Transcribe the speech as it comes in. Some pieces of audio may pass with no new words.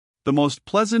The most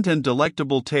pleasant and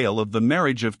delectable tale of the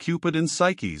marriage of Cupid and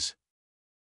Psyche.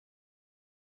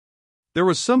 There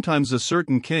was sometimes a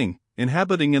certain king,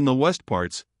 inhabiting in the west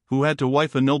parts, who had to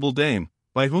wife a noble dame,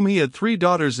 by whom he had 3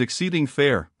 daughters exceeding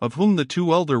fair, of whom the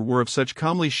 2 elder were of such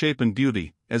comely shape and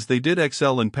beauty, as they did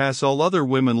excel and pass all other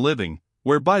women living,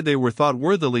 whereby they were thought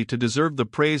worthily to deserve the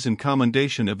praise and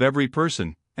commendation of every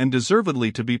person, and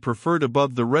deservedly to be preferred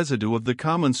above the residue of the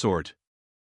common sort.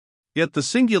 Yet the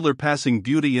singular passing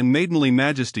beauty and maidenly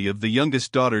majesty of the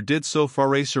youngest daughter did so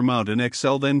far surmount and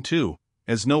excel them too,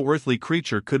 as no earthly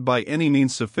creature could by any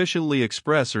means sufficiently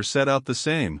express or set out the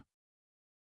same.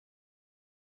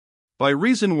 By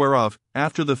reason whereof,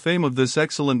 after the fame of this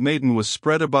excellent maiden was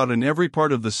spread about in every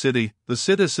part of the city, the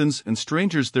citizens and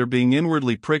strangers there being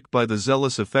inwardly pricked by the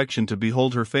zealous affection to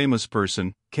behold her famous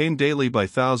person, came daily by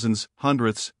thousands,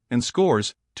 hundreds, and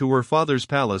scores, to her father's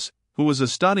palace, who was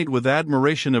astonished with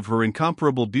admiration of her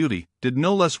incomparable beauty, did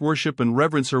no less worship and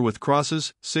reverence her with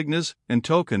crosses, signs, and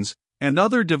tokens, and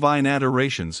other divine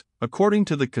adorations, according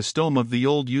to the custom of the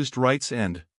old used rites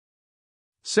and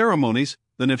ceremonies,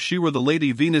 than if she were the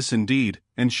Lady Venus indeed.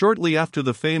 And shortly after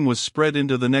the fame was spread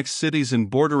into the next cities and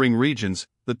bordering regions,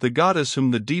 that the goddess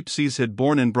whom the deep seas had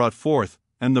borne and brought forth,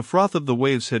 and the froth of the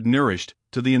waves had nourished,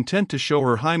 to the intent to show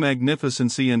her high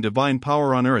magnificency and divine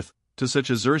power on earth, to such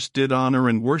as erst did honor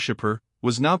and worship her,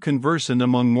 was now conversant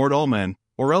among mortal men,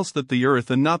 or else that the earth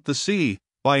and not the sea,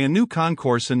 by a new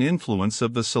concourse and influence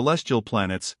of the celestial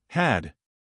planets, had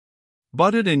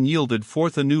budded and yielded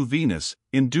forth a new Venus,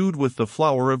 endued with the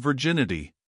flower of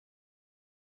virginity.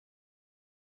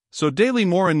 So daily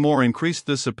more and more increased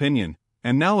this opinion,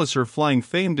 and now is her flying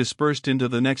fame dispersed into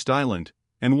the next island,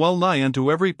 and well nigh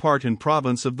unto every part and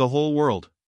province of the whole world.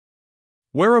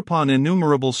 Whereupon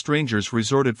innumerable strangers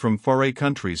resorted from far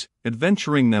countries,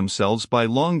 adventuring themselves by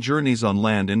long journeys on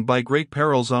land and by great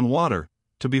perils on water,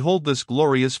 to behold this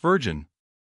glorious virgin.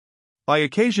 By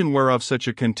occasion whereof such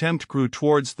a contempt grew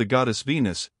towards the goddess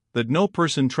Venus, that no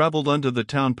person travelled unto the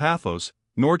town Paphos,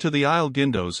 nor to the isle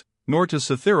Gyndos, nor to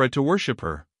Cythera to worship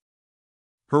her.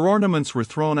 Her ornaments were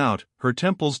thrown out, her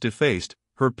temples defaced,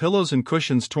 her pillows and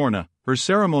cushions torn, her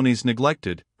ceremonies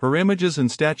neglected, her images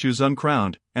and statues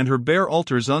uncrowned, and her bare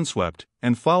altars unswept,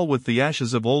 and foul with the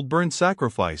ashes of old burnt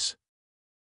sacrifice.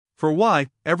 For why,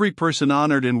 every person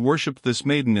honored and worshipped this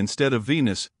maiden instead of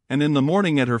Venus, and in the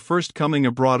morning at her first coming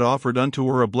abroad offered unto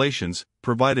her oblations,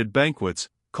 provided banquets,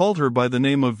 called her by the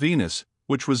name of Venus,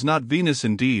 which was not Venus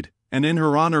indeed, and in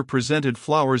her honor presented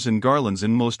flowers and garlands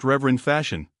in most reverend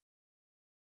fashion.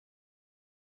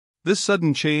 This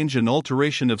sudden change and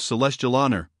alteration of celestial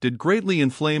honor did greatly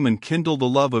inflame and kindle the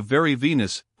love of very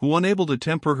Venus, who, unable to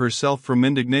temper herself from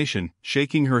indignation,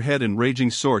 shaking her head in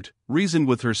raging sort, reasoned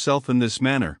with herself in this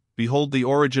manner: Behold the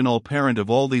original parent of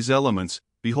all these elements,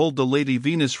 behold the Lady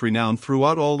Venus renowned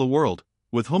throughout all the world,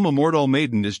 with whom a mortal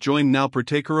maiden is joined now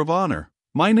partaker of honor.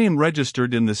 My name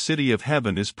registered in the city of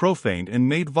heaven is profaned and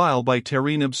made vile by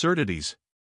terrene absurdities.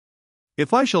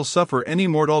 If I shall suffer any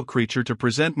mortal creature to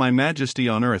present my majesty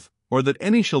on earth, or that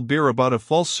any shall bear about a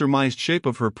false surmised shape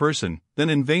of her person, then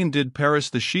in vain did Paris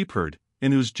the shepherd,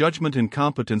 in whose judgment and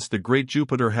competence the great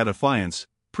Jupiter had affiance,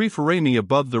 prefer me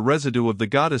above the residue of the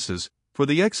goddesses, for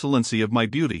the excellency of my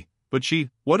beauty. But she,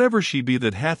 whatever she be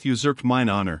that hath usurped mine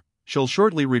honor, shall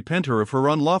shortly repent her of her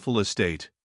unlawful estate.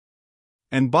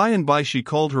 And by she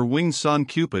called her winged son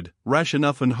Cupid, rash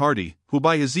enough and hardy, who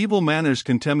by his evil manners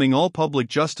contemning all public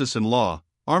justice and law,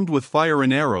 armed with fire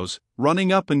and arrows,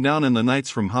 running up and down in the nights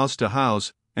from house to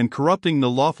house, and corrupting the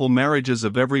lawful marriages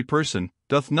of every person,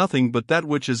 doth nothing but that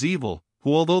which is evil,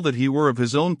 who although that he were of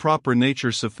his own proper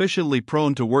nature sufficiently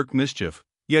prone to work mischief,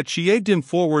 yet she egged him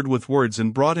forward with words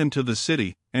and brought him to the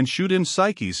city, and shewed him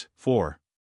Psyche's, for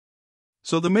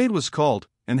so the maid was called,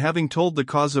 and having told the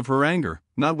cause of her anger,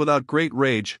 not without great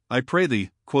rage, I pray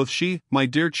thee, quoth she, my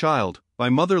dear child, by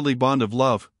motherly bond of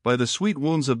love, by the sweet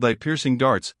wounds of thy piercing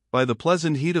darts, by the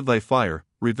pleasant heat of thy fire,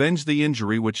 revenge the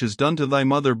injury which is done to thy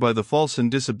mother by the false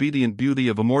and disobedient beauty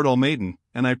of a mortal maiden,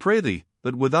 and I pray thee,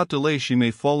 that without delay she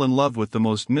may fall in love with the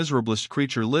most miserablest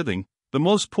creature living, the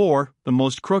most poor, the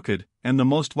most crooked, and the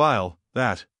most vile,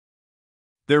 that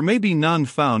there may be none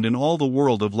found in all the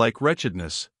world of like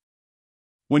wretchedness.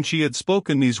 When she had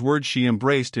spoken these words she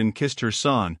embraced and kissed her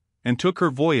son, and took her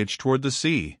voyage toward the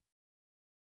sea.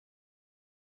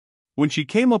 When she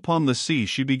came upon the sea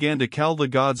she began to call the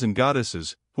gods and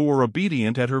goddesses, who were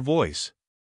obedient at her voice.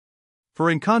 For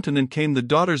incontinent came the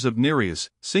daughters of Nereus,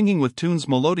 singing with tunes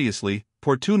melodiously,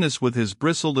 Portunus with his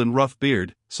bristled and rough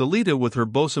beard, Seleta with her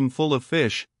bosom full of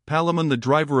fish, Palamon the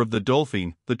driver of the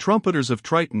dolphin, the trumpeters of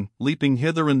Triton, leaping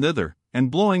hither and thither,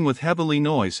 and blowing with heavily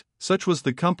noise, such was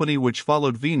the company which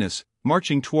followed Venus,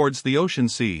 marching towards the ocean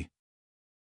sea.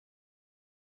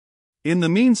 In the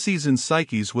mean season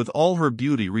Psyche with all her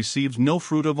beauty received no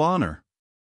fruit of honor.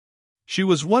 She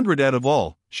was wondered at of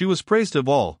all, she was praised of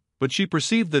all, but she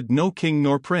perceived that no king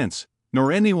nor prince,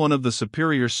 nor any one of the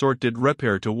superior sort did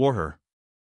repair toward her.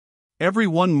 Every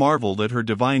one marveled at her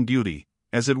divine beauty,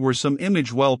 as it were some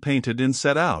image well painted and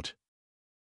set out.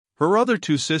 Her other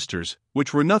two sisters,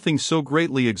 which were nothing so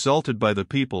greatly exalted by the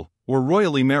people, were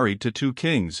royally married to two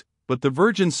kings, but the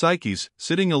virgin Psyche,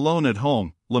 sitting alone at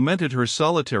home, lamented her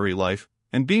solitary life,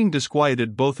 and being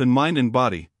disquieted both in mind and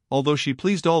body, although she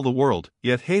pleased all the world,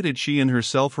 yet hated she in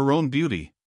herself her own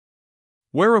beauty.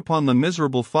 Whereupon the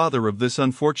miserable father of this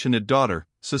unfortunate daughter,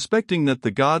 suspecting that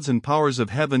the gods and powers of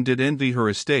heaven did envy her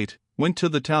estate, went to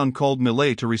the town called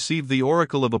Mylae to receive the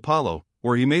oracle of Apollo,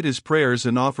 where he made his prayers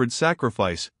and offered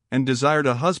sacrifice, and desired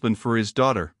a husband for his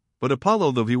daughter. But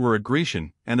Apollo, though he were a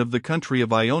Grecian, and of the country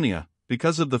of Ionia,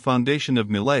 because of the foundation of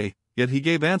Mylae, yet he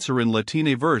gave answer in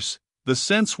Latine verse, the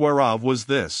sense whereof was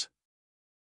this: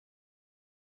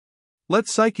 Let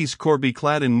Psyche's core be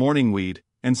clad in mourning weed,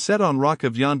 and set on rock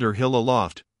of yonder hill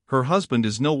aloft. Her husband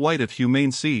is no wight of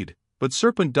humane seed, but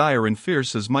serpent dire and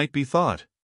fierce as might be thought,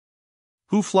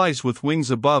 who flies with wings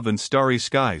above in starry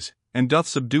skies, and doth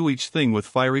subdue each thing with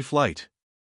fiery flight.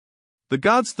 The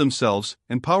gods themselves,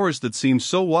 and powers that seem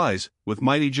so wise, with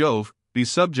mighty Jove, be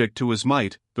subject to his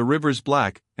might. The rivers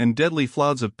black, and deadly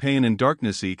clouds of pain and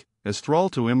darkness eke, as thrall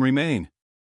to him remain.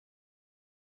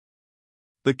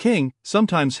 The king,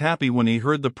 sometimes happy when he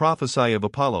heard the prophecy of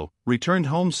Apollo, returned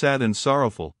home sad and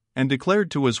sorrowful, and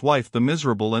declared to his wife the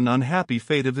miserable and unhappy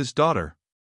fate of his daughter.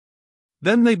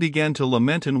 Then they began to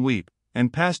lament and weep,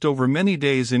 and passed over many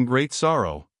days in great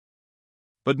sorrow.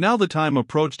 But now the time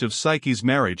approached of Psyche's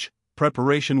marriage.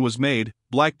 Preparation was made,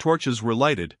 black torches were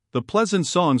lighted, the pleasant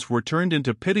songs were turned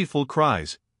into pitiful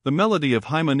cries, the melody of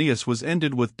Hymenaeus was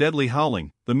ended with deadly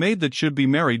howling, the maid that should be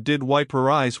married did wipe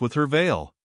her eyes with her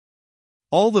veil.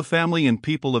 All the family and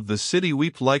people of the city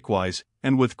wept likewise,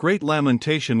 and with great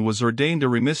lamentation was ordained a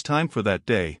remise time for that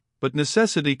day, but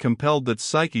necessity compelled that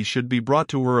Psyche should be brought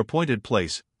to her appointed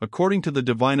place, according to the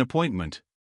divine appointment.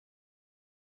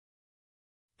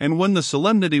 And when the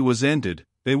solemnity was ended,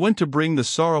 they went to bring the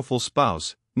sorrowful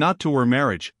spouse, not to her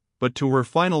marriage, but to her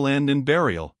final end and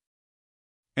burial.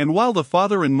 And while the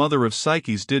father and mother of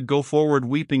Psyche did go forward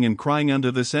weeping and crying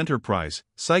unto this enterprise,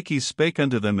 Psyche spake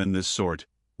unto them in this sort: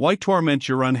 Why torment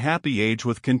your unhappy age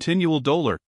with continual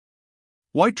dolor?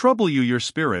 Why trouble you your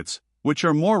spirits, which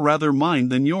are more rather mine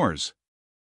than yours?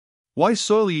 Why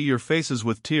soil ye your faces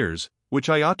with tears, which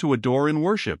I ought to adore and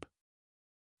worship?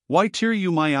 Why tear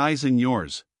you my eyes and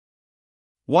yours?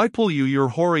 Why pull you your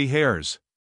hoary hairs?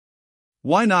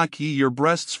 Why knock ye your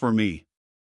breasts for me?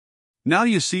 Now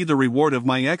you see the reward of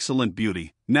my excellent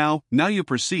beauty, now you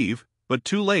perceive, but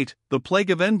too late, the plague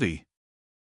of envy.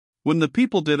 When the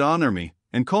people did honor me,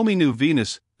 and call me new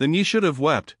Venus, then ye should have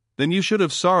wept, then you should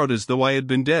have sorrowed as though I had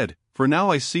been dead, for now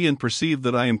I see and perceive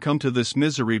that I am come to this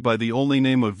misery by the only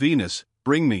name of Venus.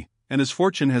 Bring me, and as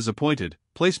fortune has appointed,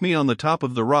 place me on the top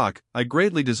of the rock. I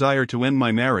greatly desire to end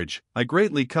my marriage, I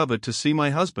greatly covet to see my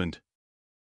husband.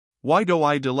 Why do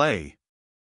I delay?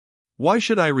 Why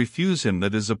should I refuse him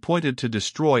that is appointed to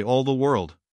destroy all the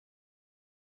world?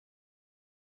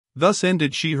 Thus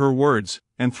ended she her words,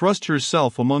 and thrust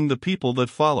herself among the people that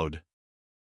followed.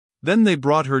 Then they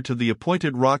brought her to the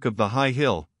appointed rock of the high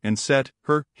hill, and set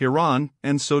her hereon,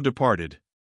 and so departed.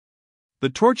 The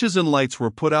torches and lights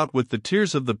were put out with the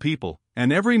tears of the people,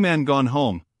 and every man gone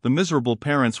home. The miserable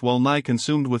parents, well nigh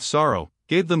consumed with sorrow,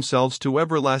 gave themselves to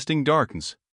everlasting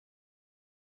darkness.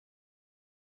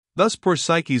 Thus poor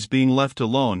Psyche, being left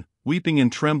alone, weeping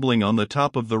and trembling on the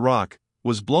top of the rock,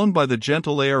 was blown by the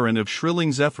gentle air and of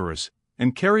shrilling Zephyrus,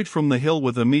 and carried from the hill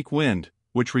with a meek wind,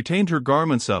 which retained her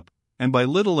garments up, and by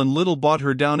little and little brought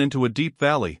her down into a deep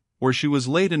valley, where she was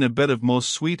laid in a bed of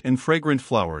most sweet and fragrant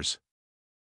flowers.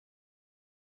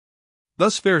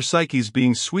 Thus fair Psyche,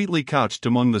 being sweetly couched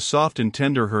among the soft and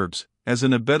tender herbs, as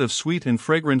in a bed of sweet and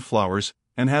fragrant flowers,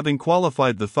 and having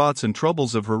qualified the thoughts and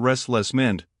troubles of her restless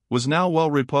mind, was now well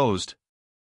reposed.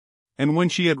 And when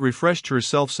she had refreshed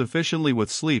herself sufficiently with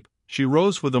sleep, she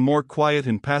rose with a more quiet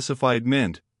and pacified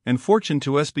mind, and fortune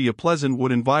to espy a pleasant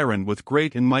wood environed with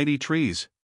great and mighty trees.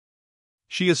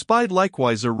 She espied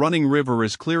likewise a running river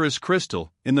as clear as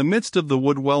crystal. In the midst of the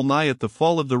wood, well nigh at the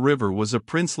fall of the river, was a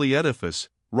princely edifice,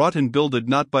 wrought and builded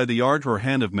not by the art or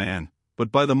hand of man,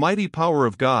 but by the mighty power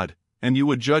of God, and you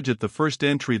would judge at the first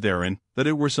entry therein, that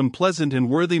it were some pleasant and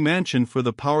worthy mansion for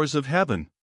the powers of heaven.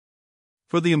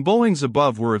 For the embowings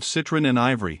above were of citron and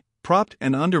ivory, propped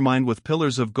and undermined with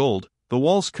pillars of gold, the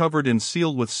walls covered and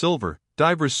sealed with silver.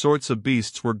 Divers sorts of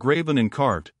beasts were graven and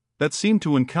carved, that seemed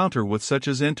to encounter with such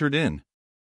as entered in.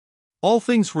 All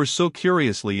things were so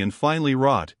curiously and finely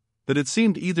wrought, that it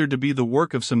seemed either to be the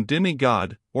work of some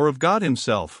demigod, or of God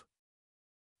himself.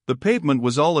 The pavement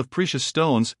was all of precious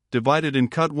stones, divided and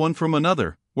cut one from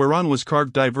another, whereon was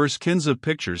carved divers kinds of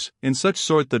pictures, in such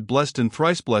sort that blessed and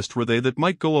thrice blessed were they that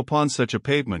might go upon such a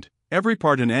pavement. Every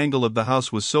part and angle of the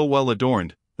house was so well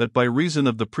adorned, that by reason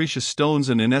of the precious stones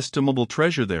and inestimable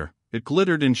treasure there, it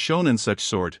glittered and shone in such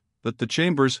sort, that the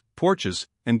chambers, porches,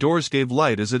 and doors gave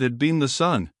light as it had been the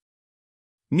sun.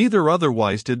 Neither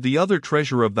otherwise did the other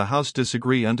treasure of the house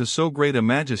disagree unto so great a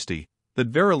majesty, that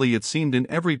verily it seemed in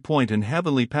every point an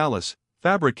heavenly palace,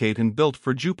 fabricate and built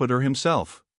for Jupiter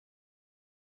himself.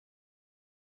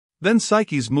 Then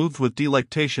Psyche, moved with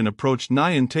delectation, approached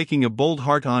nigh, and taking a bold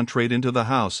heart entrade into the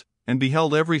house, and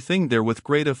beheld everything there with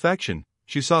great affection.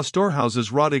 She saw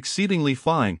storehouses wrought exceedingly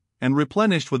fine, and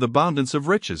replenished with abundance of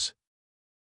riches.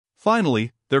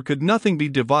 Finally, there could nothing be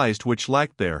devised which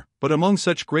lacked there, but among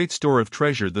such great store of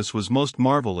treasure this was most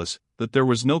marvelous, that there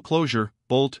was no closure,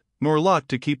 bolt, nor lock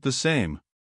to keep the same.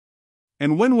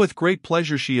 And when with great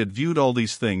pleasure she had viewed all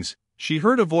these things, she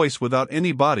heard a voice without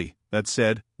any body, that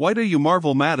said, "Why do you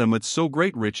marvel, madam, at so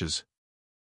great riches?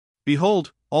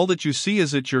 Behold, all that you see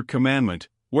is at your commandment,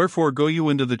 wherefore go you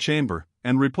into the chamber,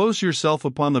 and repose yourself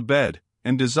upon the bed,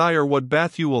 and desire what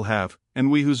bath you will have,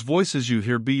 and we whose voices you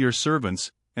hear be your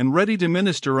servants, and ready to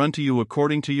minister unto you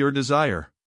according to your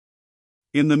desire.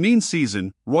 In the mean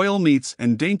season, royal meats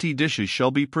and dainty dishes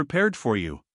shall be prepared for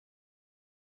you."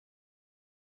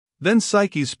 Then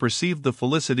Psyche perceived the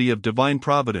felicity of divine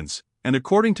providence, and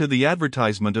according to the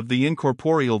advertisement of the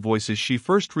incorporeal voices she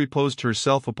first reposed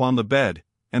herself upon the bed,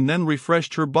 and then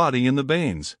refreshed her body in the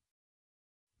bains.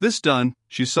 This done,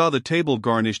 she saw the table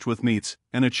garnished with meats,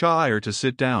 and a chair to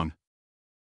sit down.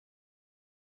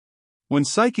 When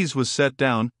Psyche was set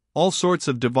down, all sorts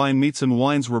of divine meats and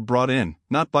wines were brought in,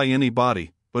 not by any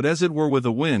body, but as it were with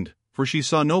a wind, for she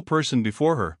saw no person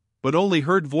before her, but only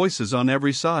heard voices on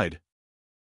every side.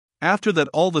 After that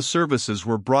all the services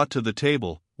were brought to the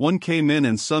table, one came in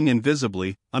and sung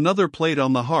invisibly, another played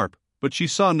on the harp, but she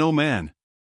saw no man.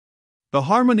 The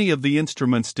harmony of the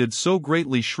instruments did so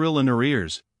greatly shrill in her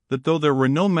ears, that though there were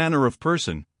no manner of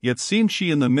person, yet seemed she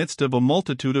in the midst of a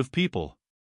multitude of people.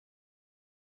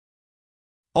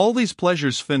 All these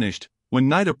pleasures finished, when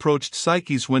night approached,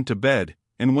 Psyche went to bed,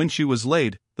 and when she was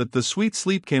laid, that the sweet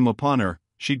sleep came upon her,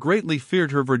 she greatly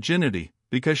feared her virginity,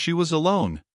 because she was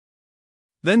alone.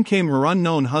 Then came her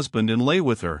unknown husband and lay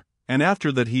with her, and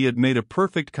after that he had made a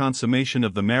perfect consummation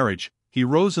of the marriage, he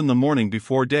rose in the morning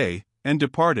before day, and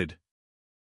departed.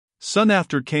 Soon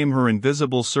after came her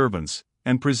invisible servants,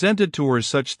 and presented to her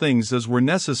such things as were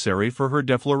necessary for her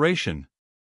defloration.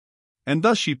 And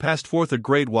thus she passed forth a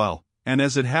great while, and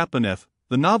as it happeneth,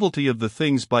 the novelty of the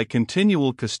things by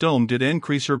continual custom did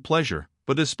increase her pleasure,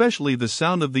 but especially the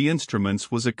sound of the instruments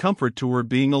was a comfort to her,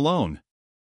 being alone.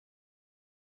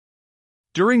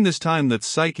 During this time that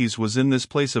Psyche was in this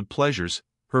place of pleasures,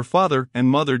 her father and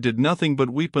mother did nothing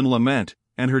but weep and lament,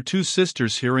 and her two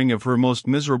sisters, hearing of her most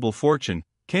miserable fortune,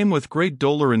 came with great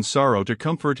dolour and sorrow to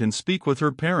comfort and speak with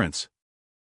her parents.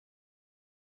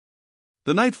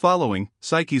 The night following,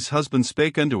 Psyche's husband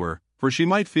spake unto her, for she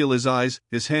might feel his eyes,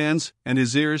 his hands, and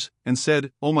his ears, and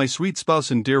said, "O my sweet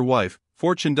spouse and dear wife,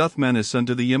 fortune doth menace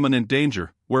unto thee imminent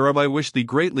danger, whereof I wish thee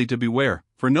greatly to beware,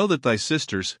 for know that thy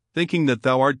sisters, thinking that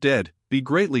thou art dead, be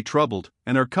greatly troubled,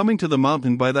 and are coming to the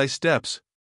mountain by thy steps.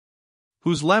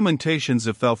 Whose lamentations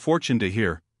if thou fortune to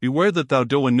hear, beware that thou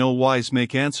do in no wise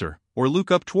make answer, or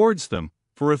look up towards them,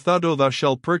 for if thou do thou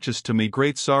shalt purchase to me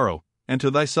great sorrow, and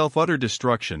to thyself utter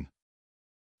destruction."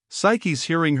 Psyche,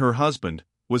 hearing her husband,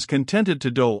 was contented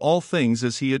to do all things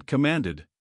as he had commanded.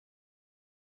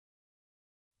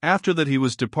 After that he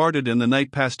was departed and the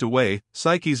night passed away,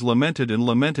 Psyche lamented and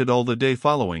lamented all the day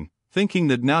following, thinking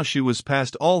that now she was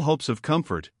past all hopes of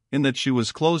comfort, in that she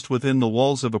was closed within the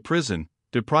walls of a prison,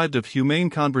 deprived of humane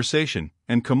conversation,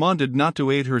 and commanded not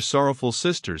to aid her sorrowful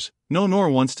sisters, no nor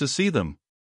once to see them.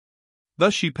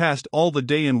 Thus she passed all the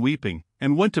day in weeping,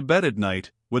 and went to bed at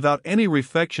night, without any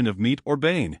refection of meat or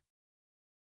bane.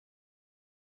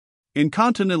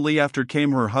 Incontinently after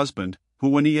came her husband, who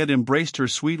when he had embraced her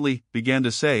sweetly, began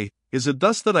to say, "Is it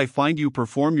thus that I find you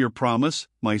perform your promise,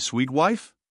 my sweet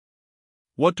wife?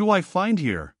 What do I find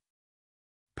here?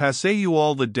 Pass you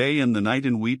all the day and the night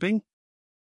in weeping?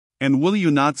 And will you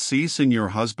not cease in your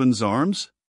husband's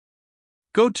arms?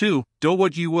 Go to, do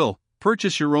what you will,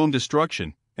 purchase your own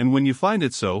destruction, and when you find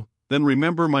it so, then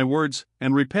remember my words,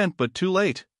 and repent but too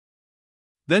late."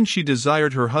 Then she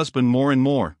desired her husband more and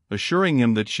more, assuring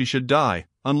him that she should die,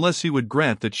 unless he would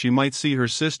grant that she might see her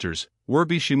sisters,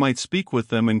 whereby she might speak with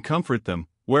them and comfort them,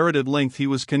 whereat at length he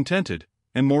was contented,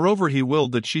 and moreover he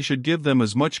willed that she should give them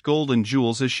as much gold and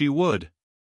jewels as she would.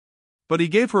 But he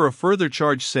gave her a further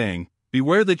charge, saying,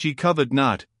 Beware that ye covet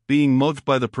not, being moved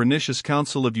by the pernicious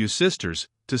counsel of you sisters,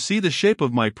 to see the shape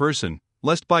of my person,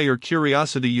 lest by your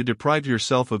curiosity you deprive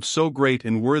yourself of so great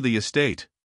and worthy estate.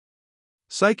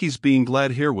 Psyche, being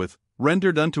glad herewith,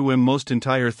 rendered unto him most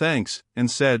entire thanks,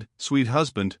 and said, Sweet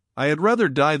husband, I had rather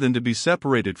die than to be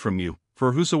separated from you,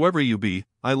 for whosoever you be,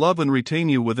 I love and retain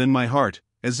you within my heart,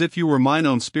 as if you were mine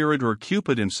own spirit or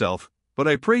Cupid himself, but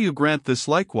I pray you grant this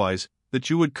likewise, that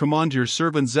you would command your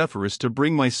servant Zephyrus to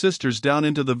bring my sisters down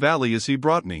into the valley as he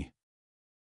brought me.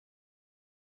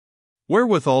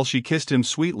 Wherewithal she kissed him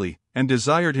sweetly, and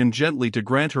desired him gently to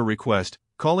grant her request,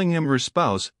 calling him her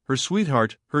spouse, her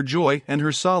sweetheart, her joy, and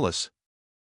her solace.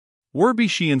 Whereby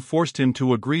she enforced him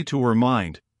to agree to her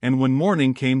mind, and when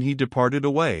morning came he departed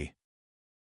away.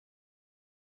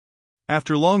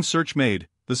 After long search made,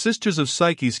 the sisters of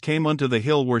Psyche came unto the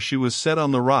hill where she was set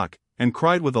on the rock, and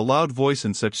cried with a loud voice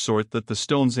in such sort that the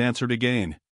stones answered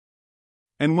again.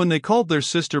 And when they called their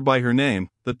sister by her name,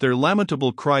 that their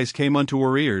lamentable cries came unto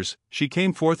her ears, she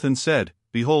came forth and said,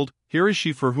 Behold, here is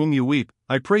she for whom you weep,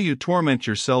 I pray you torment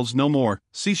yourselves no more,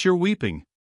 cease your weeping.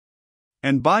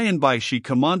 And by she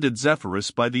commanded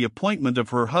Zephyrus by the appointment of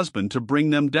her husband to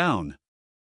bring them down.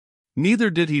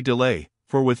 Neither did he delay,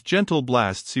 for with gentle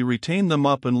blasts he retained them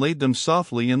up and laid them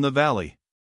softly in the valley.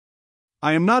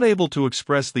 I am not able to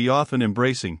express the often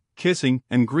embracing, kissing,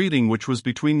 and greeting which was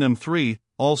between them three.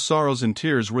 All sorrows and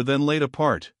tears were then laid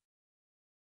apart.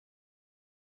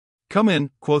 Come in,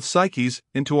 quoth Psyche,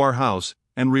 into our house,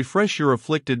 and refresh your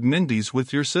afflicted Mindes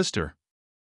with your sister.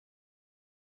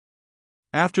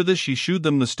 After this she shewed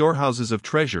them the storehouses of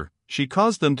treasure, she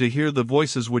caused them to hear the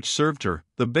voices which served her,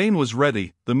 the bane was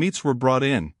ready, the meats were brought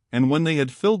in, and when they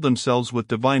had filled themselves with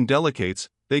divine delicates,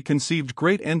 they conceived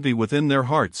great envy within their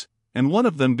hearts, and one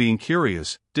of them being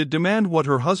curious, did demand what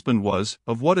her husband was,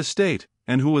 of what estate,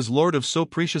 and who was lord of so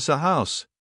precious a house.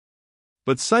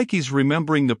 But Psyche,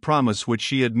 remembering the promise which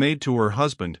she had made to her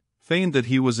husband, feigned that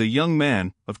he was a young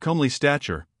man, of comely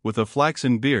stature, with a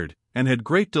flaxen beard, and had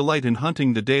great delight in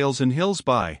hunting the dales and hills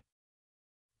by.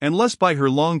 And lest by her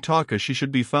long talk she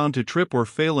should be found to trip or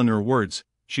fail in her words,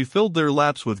 she filled their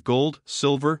laps with gold,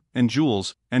 silver, and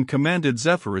jewels, and commanded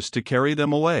Zephyrus to carry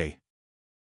them away.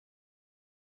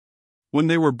 When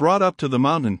they were brought up to the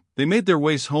mountain, they made their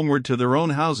ways homeward to their own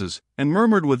houses, and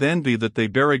murmured with envy that they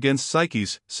bare against Psyche,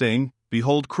 saying,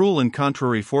 Behold cruel and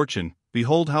contrary fortune,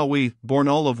 behold how we, born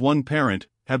all of one parent,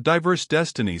 have diverse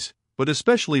destinies, but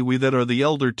especially we that are the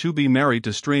elder to be married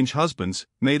to strange husbands,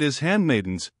 made as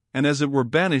handmaidens, and as it were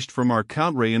banished from our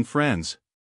country and friends.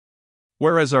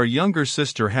 Whereas our younger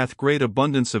sister hath great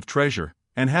abundance of treasure,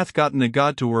 and hath gotten a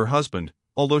god to her husband,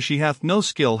 although she hath no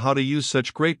skill how to use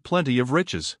such great plenty of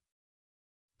riches.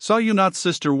 Saw you not,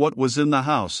 sister, what was in the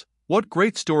house, what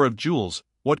great store of jewels,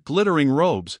 what glittering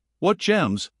robes, what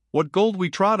gems, what gold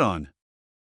we trod on?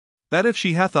 That if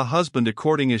she hath a husband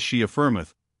according as she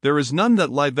affirmeth, there is none that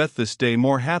liveth this day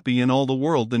more happy in all the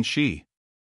world than she.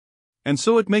 And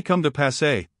so it may come to pass,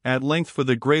 at length, for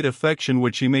the great affection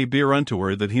which he may bear unto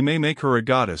her, that he may make her a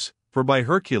goddess, for by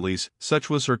Hercules,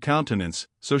 such was her countenance,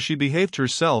 so she behaved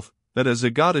herself, that as a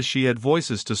goddess she had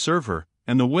voices to serve her,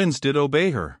 and the winds did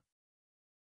obey her.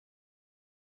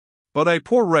 But I,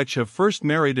 poor wretch, have first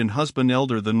married an husband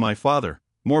elder than my father,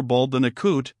 more bald than a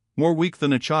coot, more weak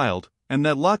than a child, and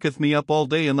that locketh me up all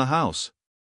day in the house.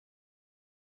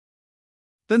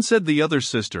 Then said the other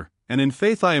sister, And in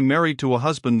faith I am married to a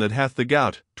husband that hath the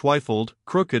gout, twyfold,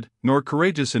 crooked, nor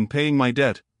courageous in paying my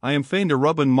debt. I am fain to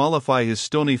rub and mollify his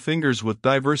stony fingers with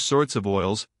divers sorts of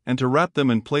oils, and to wrap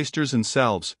them in plaisters and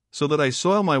salves, so that I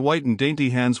soil my white and dainty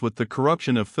hands with the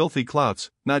corruption of filthy clouts,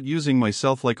 not using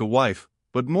myself like a wife,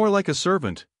 but more like a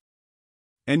servant.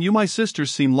 And you, my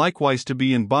sisters, seem likewise to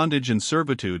be in bondage and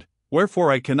servitude,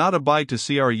 wherefore I cannot abide to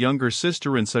see our younger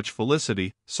sister in such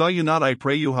felicity. Saw you not, I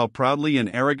pray you, how proudly and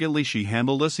arrogantly she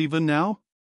handled us even now?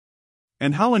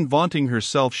 And how in vaunting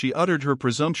herself she uttered her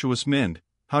presumptuous mind,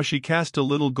 how she cast a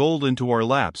little gold into our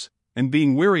laps, and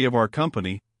being weary of our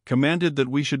company, commanded that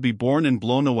we should be borne and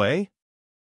blown away?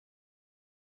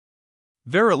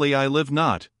 Verily I live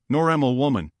not, nor am a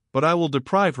woman, but I will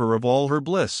deprive her of all her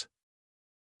bliss.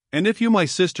 And if you, my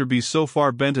sister, be so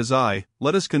far bent as I,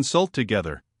 let us consult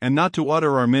together, and not to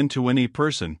utter our mind to any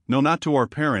person, no, not to our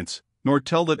parents, nor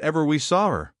tell that ever we saw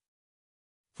her.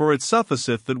 For it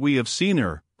sufficeth that we have seen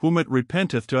her, whom it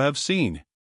repenteth to have seen.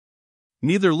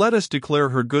 Neither let us declare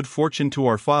her good fortune to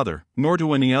our father, nor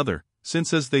to any other,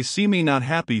 since as they see me not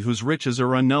happy whose riches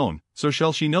are unknown, so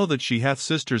shall she know that she hath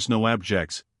sisters no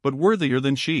abjects, but worthier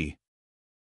than she.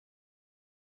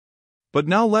 But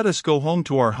now let us go home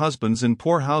to our husbands in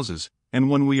poor houses, and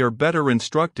when we are better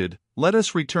instructed, let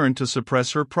us return to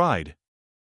suppress her pride.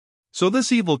 So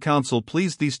this evil counsel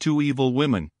pleased these two evil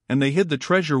women, and they hid the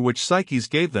treasure which Psyche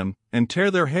gave them, and tear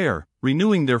their hair,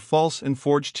 renewing their false and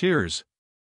forged tears.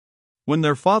 When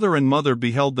their father and mother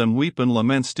beheld them weep and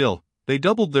lament still, they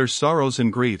doubled their sorrows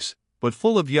and griefs, but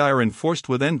full of ire and forced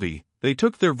with envy, they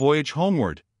took their voyage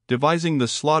homeward, devising the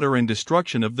slaughter and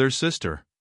destruction of their sister.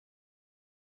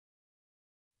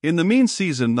 In the mean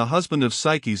season the husband of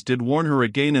Psyche did warn her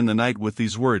again in the night with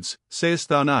these words, Sayest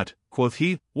thou not, quoth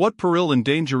he, what peril and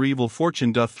danger evil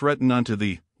fortune doth threaten unto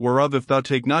thee, whereof if thou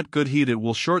take not good heed it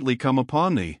will shortly come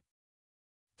upon thee?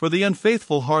 For the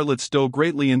unfaithful harlots do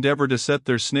greatly endeavor to set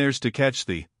their snares to catch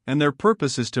thee, and their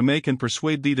purpose is to make and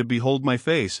persuade thee to behold my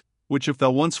face, which if thou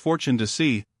once fortune to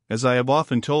see, as I have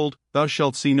often told, thou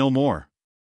shalt see no more.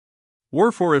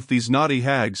 Wherefore if these naughty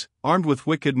hags, armed with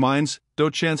wicked minds, do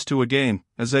chance to again,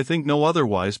 as I think no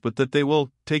otherwise but that they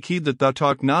will, take heed that thou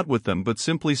talk not with them but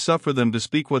simply suffer them to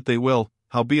speak what they will,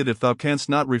 howbeit if thou canst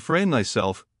not refrain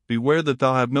thyself, beware that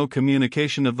thou have no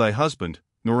communication of thy husband,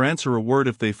 nor answer a word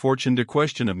if they fortune to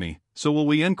question of me, so will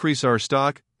we increase our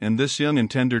stock, and this young and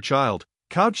tender child,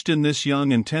 couched in this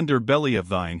young and tender belly of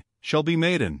thine, shall be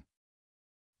made an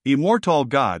immortal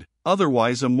god,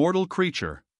 otherwise a mortal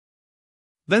creature.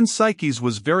 Then Psyche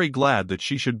was very glad that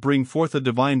she should bring forth a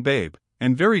divine babe,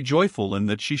 and very joyful in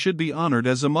that she should be honored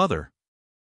as a mother.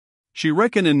 She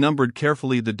reckoned and numbered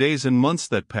carefully the days and months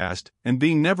that passed, and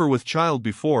being never with child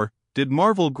before, did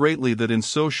marvel greatly that in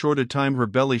so short a time her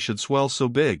belly should swell so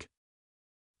big.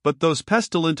 But those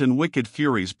pestilent and wicked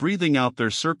furies breathing out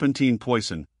their serpentine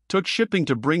poison, took shipping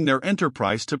to bring their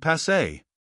enterprise to passe.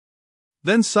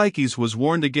 Then Psyche was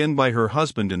warned again by her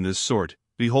husband in this sort,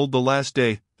 Behold the last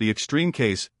day, the extreme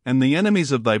case, and the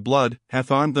enemies of thy blood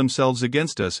hath armed themselves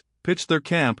against us, pitched their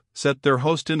camp, set their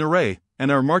host in array, and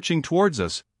are marching towards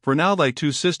us, for now thy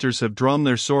two sisters have drawn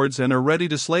their swords and are ready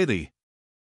to slay thee.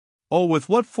 Oh, with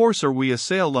what force are we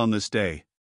assailed on this day!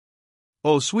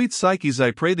 O sweet Psyche,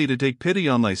 I pray thee to take pity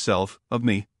on thyself, of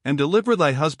me, and deliver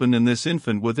thy husband and this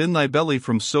infant within thy belly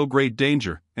from so great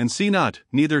danger, and see not,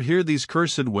 neither hear these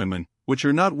cursed women, which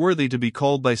are not worthy to be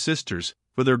called thy sisters,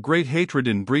 for their great hatred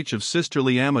and breach of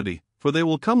sisterly amity, for they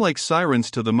will come like sirens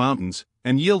to the mountains,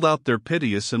 and yield out their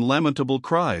piteous and lamentable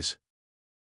cries.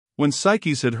 When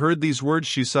Psyche had heard these words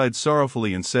she sighed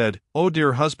sorrowfully and said, O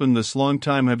dear husband, this long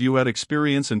time have you had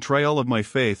experience and trial of my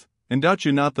faith, and doubt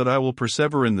you not that I will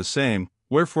persevere in the same,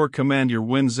 wherefore command your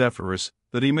wind Zephyrus,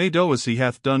 that he may do as he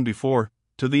hath done before,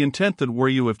 to the intent that where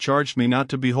you have charged me not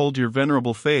to behold your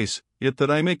venerable face, yet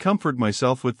that I may comfort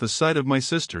myself with the sight of my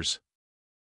sisters.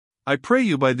 I pray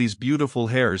you by these beautiful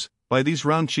hairs, by these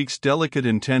round cheeks delicate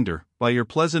and tender, by your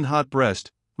pleasant hot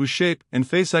breast, whose shape and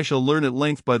face I shall learn at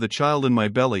length by the child in my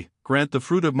belly, grant the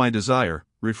fruit of my desire,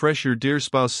 refresh your dear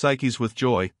spouse Psyche with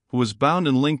joy, who is bound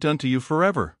and linked unto you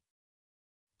forever.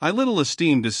 I little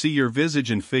esteem to see your visage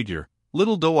and figure,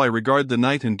 little do I regard the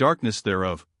night and darkness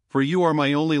thereof, for you are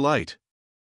my only light.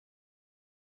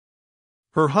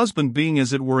 Her husband being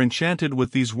as it were enchanted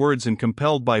with these words and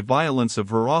compelled by violence of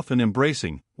her often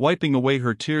embracing, wiping away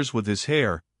her tears with his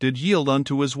hair, did yield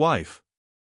unto his wife.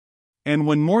 And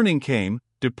when morning came,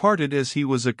 departed as he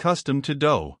was accustomed to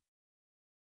do.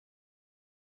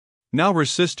 Now her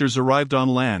sisters arrived on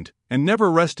land, and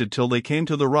never rested till they came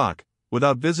to the rock,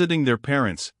 without visiting their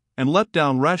parents, and leapt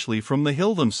down rashly from the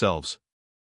hill themselves.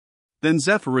 Then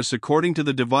Zephyrus according to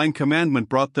the divine commandment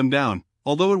brought them down,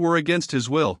 although it were against his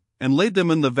will, and laid them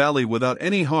in the valley without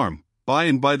any harm. By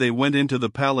and by they went into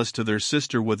the palace to their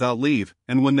sister without leave,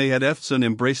 and when they had Ephson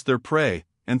embraced their prey,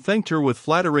 and thanked her with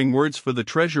flattering words for the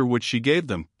treasure which she gave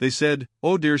them, they said,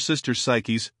 O dear sister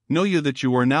Psyche, know you that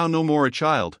you are now no more a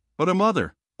child, but a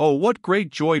mother? Oh, what great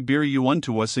joy bear you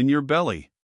unto us in your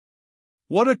belly!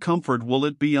 What a comfort will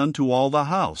it be unto all the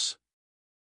house!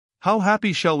 How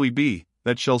happy shall we be,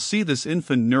 that shall see this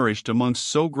infant nourished amongst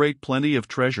so great plenty of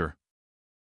treasure!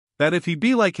 That if he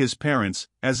be like his parents,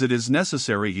 as it is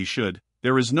necessary he should,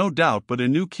 there is no doubt but a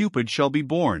new Cupid shall be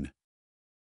born.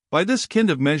 By this kind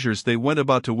of measures they went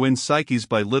about to win Psyche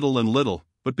by little and little,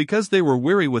 but because they were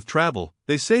weary with travel,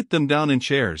 they sate them down in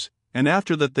chairs, and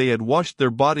after that they had washed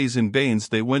their bodies in bains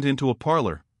they went into a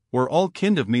parlour, where all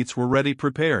kind of meats were ready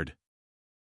prepared.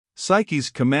 Psyche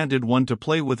commanded one to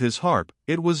play with his harp,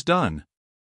 it was done.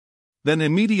 Then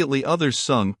immediately others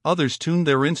sung, others tuned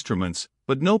their instruments,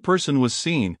 but no person was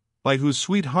seen, by whose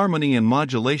sweet harmony and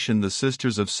modulation the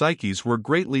sisters of Psyches were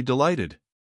greatly delighted.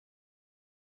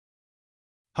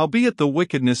 Howbeit the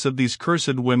wickedness of these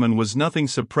cursed women was nothing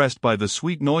suppressed by the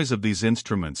sweet noise of these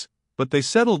instruments, but they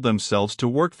settled themselves to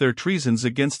work their treasons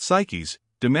against Psyches,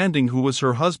 demanding who was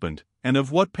her husband, and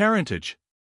of what parentage.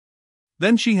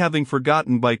 Then she, having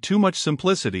forgotten by too much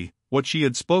simplicity what she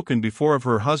had spoken before of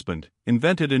her husband,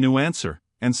 invented a new answer,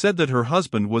 and said that her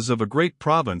husband was of a great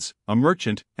province, a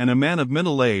merchant, and a man of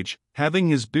middle age, having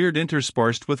his beard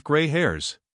interspersed with grey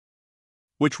hairs.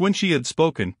 Which when she had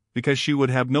spoken, because she would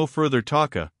have no further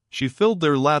talka, she filled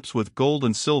their laps with gold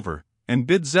and silver, and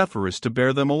bid Zephyrus to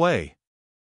bear them away.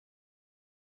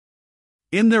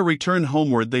 In their return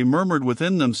homeward they murmured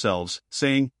within themselves,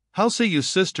 saying, How say you,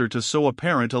 sister, to so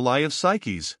apparent a lie of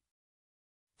Psyche's?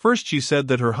 First she said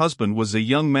that her husband was a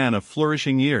young man of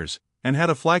flourishing years, and had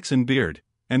a flaxen beard,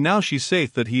 and now she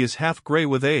saith that he is half grey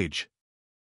with age.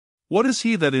 What is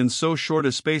he that in so short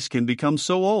a space can become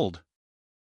so old?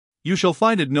 You shall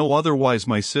find it no otherwise,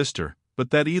 my sister, but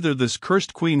that either this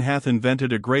cursed queen hath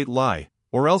invented a great lie,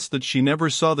 or else that she never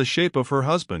saw the shape of her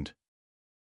husband.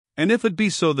 And if it be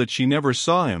so that she never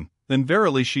saw him, then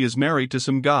verily she is married to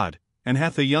some god, and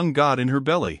hath a young god in her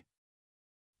belly.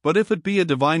 But if it be a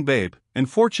divine babe, and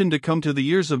fortune to come to the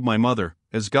ears of my mother,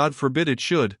 as God forbid it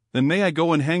should, then may I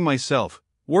go and hang myself,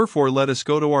 wherefore let us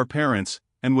go to our parents,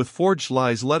 and with forged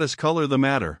lies let us colour the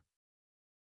matter.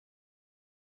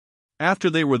 After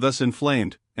they were thus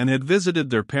inflamed, and had visited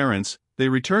their parents, they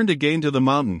returned again to the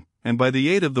mountain, and by the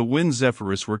aid of the wind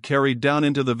Zephyrus were carried down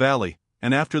into the valley,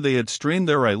 and after they had strained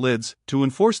their eyelids, to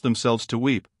enforce themselves to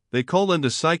weep, they called unto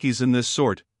Psyches in this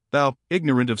sort, Thou,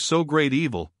 ignorant of so great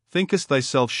evil, thinkest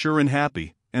thyself sure and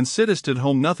happy, and sittest at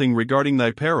home nothing regarding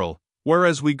thy peril,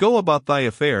 whereas we go about thy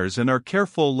affairs and are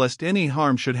careful lest any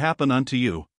harm should happen unto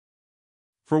you.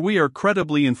 For we are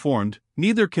credibly informed,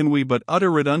 neither can we but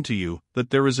utter it unto you, that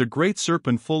there is a great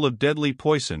serpent full of deadly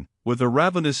poison, with a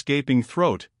ravenous gaping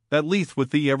throat, that leeth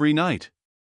with thee every night.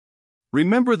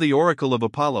 Remember the oracle of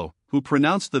Apollo, who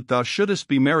pronounced that thou shouldest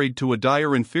be married to a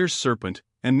dire and fierce serpent,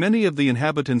 and many of the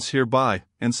inhabitants hereby,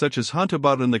 and such as hunt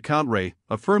about in the country,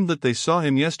 affirm that they saw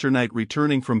him yesternight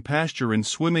returning from pasture and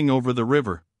swimming over the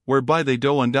river, whereby they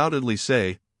do undoubtedly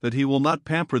say, that he will not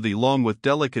pamper thee long with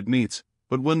delicate meats,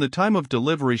 but when the time of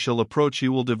delivery shall approach he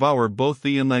will devour both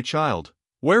thee and thy child.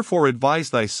 Wherefore advise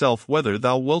thyself whether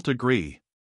thou wilt agree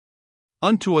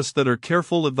unto us that are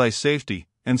careful of thy safety,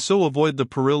 and so avoid the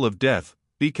peril of death,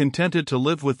 be contented to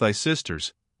live with thy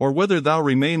sisters, or whether thou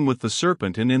remain with the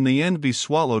serpent and in the end be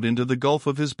swallowed into the gulf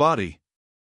of his body.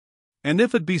 And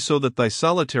if it be so that thy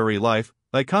solitary life,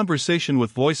 thy conversation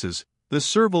with voices, this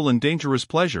servile and dangerous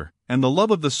pleasure, and the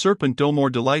love of the serpent do more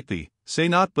delight thee, say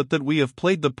not but that we have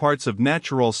played the parts of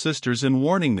natural sisters in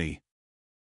warning thee.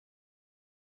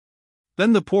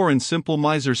 Then the poor and simple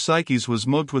miser Psyches was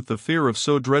moved with the fear of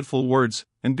so dreadful words,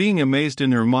 and being amazed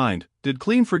in her mind, did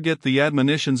clean forget the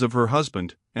admonitions of her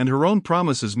husband, and her own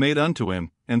promises made unto him,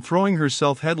 and throwing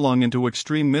herself headlong into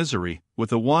extreme misery,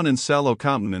 with a wan and sallow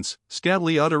countenance,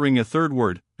 scantly uttering a third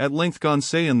word, at length gone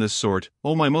say in this sort,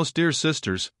 O my most dear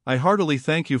sisters, I heartily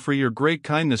thank you for your great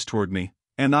kindness toward me,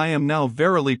 and I am now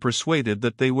verily persuaded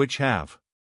that they which have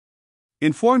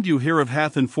informed you hereof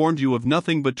hath informed you of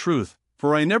nothing but truth,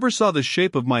 for I never saw the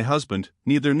shape of my husband,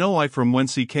 neither know I from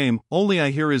whence he came, only I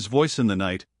hear his voice in the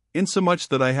night, insomuch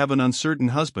that I have an uncertain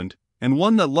husband, and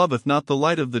one that loveth not the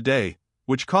light of the day,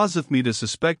 which causeth me to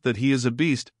suspect that he is a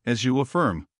beast, as you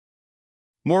affirm.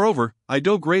 Moreover, I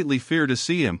do greatly fear to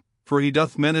see him, for he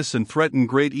doth menace and threaten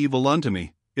great evil unto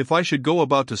me, if I should go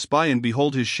about to spy and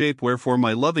behold his shape. Wherefore,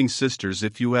 my loving sisters,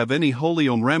 if you have any holy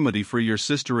own remedy for your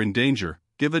sister in danger,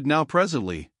 give it now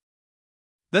presently.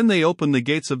 Then they opened the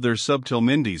gates of their subtle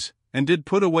mindes, and did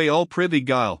put away all privy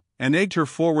guile, and egged her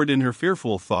forward in her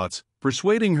fearful thoughts,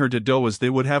 persuading her to do as they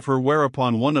would have her.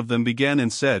 Whereupon one of them began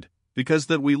and said, Because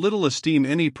that we little esteem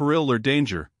any peril or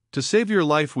danger, to save your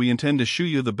life we intend to shew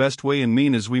you the best way and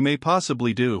mean as we may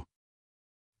possibly do.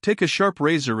 Take a sharp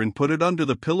razor and put it under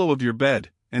the pillow of your bed,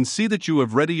 and see that you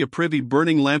have ready a privy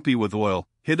burning lampy with oil,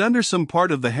 hid under some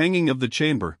part of the hanging of the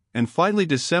chamber, and finally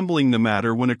dissembling the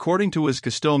matter when according to his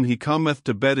custom he cometh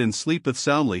to bed and sleepeth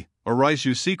soundly, arise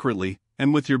you secretly,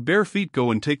 and with your bare feet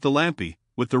go and take the lampy,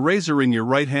 with the razor in your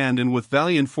right hand, and with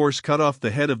valiant force cut off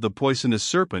the head of the poisonous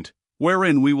serpent,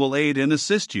 wherein we will aid and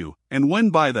assist you, and when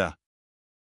by the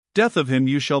death of him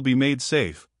you shall be made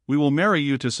safe, we will marry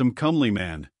you to some comely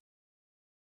man.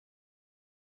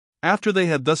 After they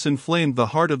had thus inflamed the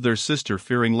heart of their sister,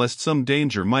 fearing lest some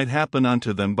danger might happen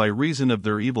unto them by reason of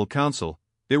their evil counsel,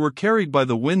 they were carried by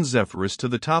the wind Zephyrus to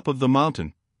the top of the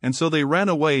mountain, and so they ran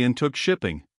away and took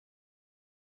shipping.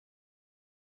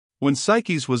 When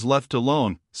Psyche was left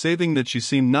alone, saving that she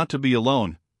seemed not to be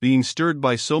alone, being stirred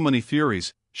by so many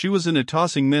furies, she was in a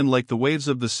tossing min like the waves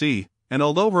of the sea, and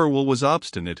although her will was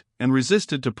obstinate, and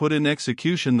resisted to put in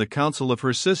execution the counsel of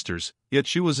her sisters, yet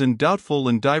she was in doubtful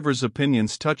and divers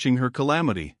opinions touching her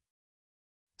calamity.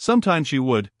 Sometimes she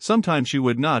would, sometimes she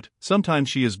would not, sometimes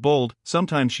she is bold,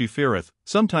 sometimes she feareth,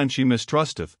 sometimes she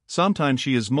mistrusteth, sometimes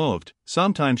she is moved,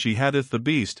 sometimes she hateth the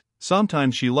beast,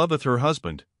 sometimes she loveth her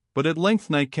husband. But at length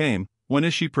night came, when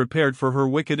is she prepared for her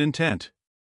wicked intent.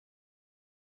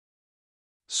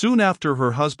 Soon after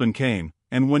her husband came,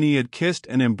 and when he had kissed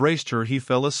and embraced her he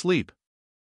fell asleep.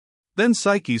 Then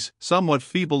Psyche, somewhat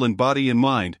feeble in body and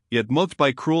mind, yet moved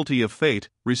by cruelty of fate,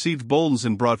 received boldness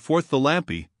and brought forth the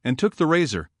lampy, and took the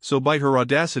razor, so by her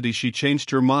audacity she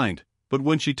changed her mind. But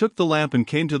when she took the lamp and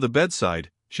came to the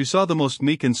bedside, she saw the most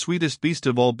meek and sweetest beast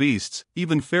of all beasts,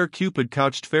 even fair Cupid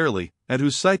couched fairly, at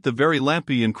whose sight the very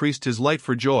lampy increased his light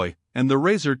for joy, and the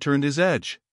razor turned his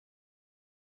edge.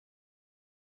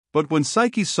 But when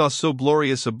Psyche saw so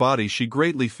glorious a body she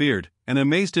greatly feared, and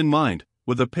amazed in mind,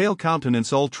 with a pale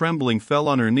countenance all trembling fell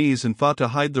on her knees and thought to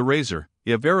hide the razor,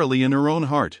 yet verily in her own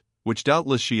heart, which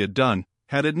doubtless she had done,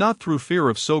 had it not through fear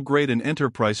of so great an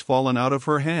enterprise fallen out of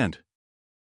her hand.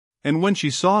 And when she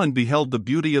saw and beheld the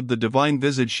beauty of the divine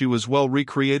visage she was well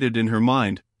recreated in her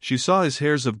mind, she saw his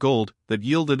hairs of gold, that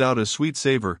yielded out a sweet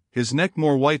savour, his neck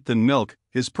more white than milk,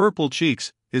 his purple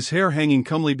cheeks, his hair hanging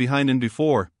comely behind and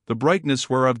before, the brightness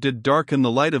whereof did darken the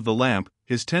light of the lamp,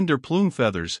 his tender plume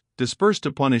feathers, dispersed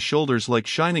upon his shoulders like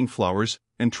shining flowers,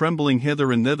 and trembling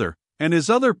hither and thither, and his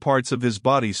other parts of his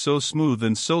body so smooth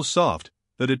and so soft,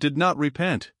 that it did not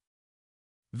repent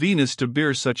Venus to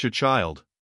bear such a child.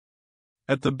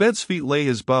 At the bed's feet lay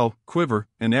his bow, quiver,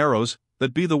 and arrows,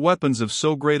 that be the weapons of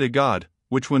so great a god,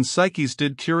 which when Psyche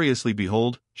did curiously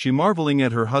behold, she marvelling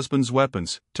at her husband's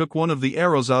weapons, took one of the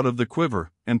arrows out of the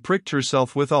quiver, and pricked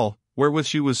herself withal, wherewith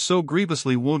she was so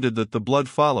grievously wounded that the blood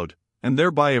followed, and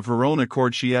thereby of her own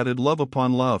accord she added love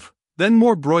upon love. Then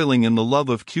more broiling in the love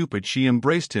of Cupid she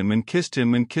embraced him and kissed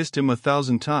him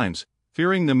 1,000 times,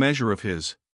 fearing the measure of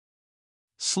his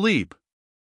sleep.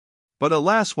 But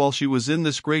alas, while she was in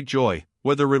this great joy,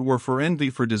 whether it were for envy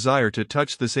for desire to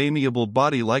touch this amiable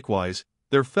body likewise,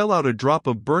 there fell out a drop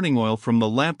of burning oil from the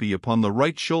lampy upon the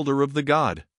right shoulder of the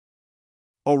god.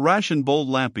 O rash and bold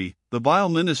lampy, the vile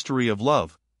ministry of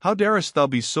love, how darest thou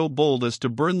be so bold as to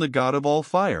burn the god of all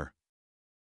fire?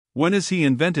 When has he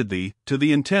invented thee, to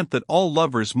the intent that all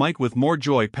lovers might with more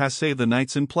joy pass the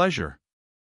nights in pleasure?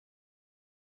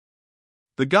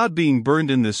 The god being burned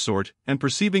in this sort, and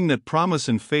perceiving that promise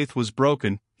and faith was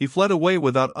broken, he fled away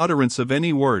without utterance of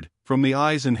any word, from the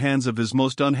eyes and hands of his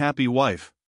most unhappy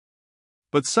wife.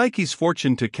 But Psyche's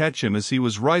fortune to catch him as he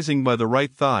was rising by the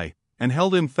right thigh, and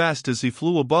held him fast as he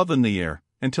flew above in the air,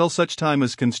 until such time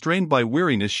as constrained by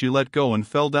weariness she let go and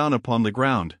fell down upon the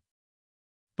ground.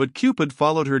 But Cupid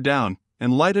followed her down,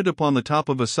 and lighted upon the top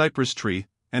of a cypress tree,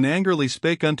 and angrily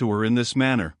spake unto her in this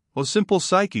manner: O simple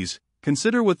Psyche,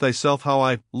 consider with thyself how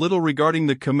I, little regarding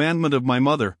the commandment of my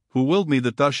mother, who willed me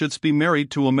that thou shouldst be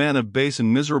married to a man of base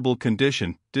and miserable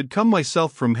condition, did come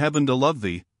myself from heaven to love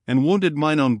thee, and wounded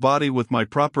mine own body with my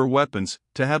proper weapons,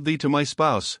 to have thee to my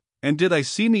spouse, and did I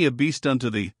see me a beast unto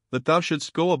thee, that thou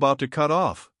shouldst go about to cut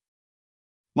off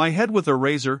my head with a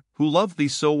razor, who loved thee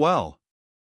so well?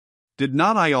 Did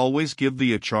not I always give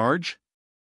thee a charge?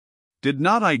 Did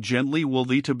not I gently will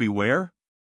thee to beware?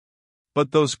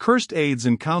 But those cursed aids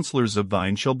and counselors of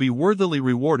thine shall be worthily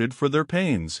rewarded for their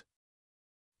pains.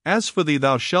 As for thee,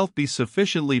 thou shalt be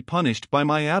sufficiently punished by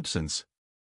my absence.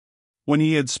 When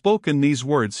he had spoken these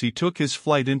words, he took his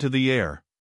flight into the air.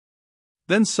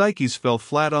 Then Psyche fell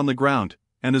flat on the ground,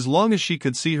 and as long as she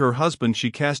could see her husband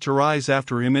she cast her eyes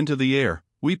after him into the air,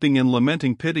 weeping and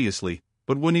lamenting piteously,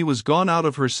 but when he was gone out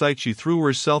of her sight she threw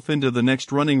herself into the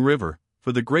next running river,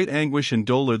 for the great anguish and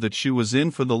dolour that she was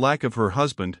in for the lack of her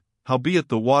husband, howbeit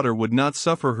the water would not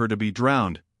suffer her to be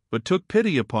drowned, but took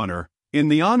pity upon her, in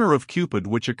the honour of Cupid,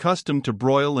 which accustomed to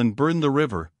broil and burn the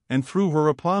river, and threw her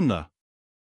upon the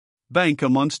bank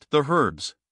amongst the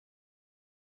herbs.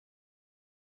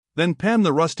 Then Pan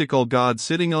the rustical god,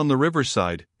 sitting on the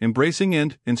riverside, embracing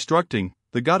and instructing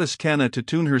the goddess Canna to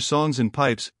tune her songs and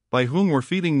pipes, by whom were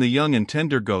feeding the young and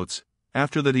tender goats,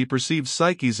 after that he perceived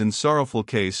Psyche's in sorrowful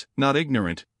case, not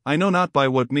ignorant, I know not by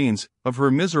what means, of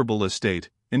her miserable estate,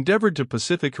 endeavoured to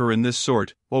pacific her in this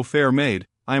sort: O fair maid,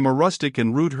 I am a rustic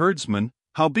and rude herdsman,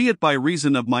 howbeit by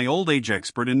reason of my old age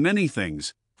expert in many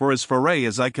things, for as far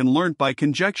as I can learn by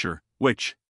conjecture,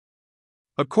 which,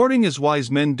 according as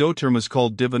wise men do term, is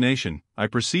called divination, I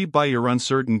perceive by your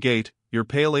uncertain gait, your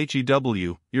pale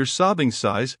hew, your sobbing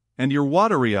sighs, and your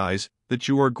watery eyes, that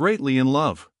you are greatly in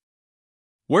love.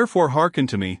 Wherefore hearken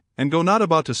to me, and go not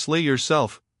about to slay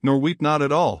yourself, nor weep not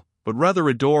at all, but rather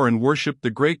adore and worship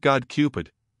the great god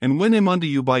Cupid, and win him unto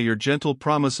you by your gentle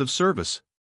promise of service."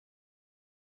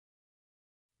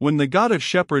 When the god of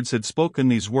shepherds had spoken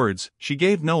these words, she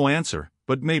gave no answer,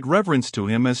 but made reverence to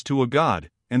him as to a god,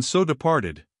 and so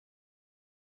departed.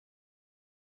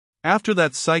 After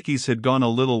that Psyche had gone a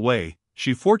little way,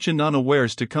 she fortuned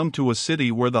unawares to come to a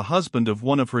city where the husband of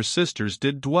one of her sisters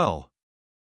did dwell.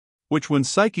 Which when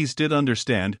Psyche did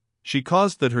understand, she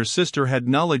caused that her sister had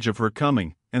knowledge of her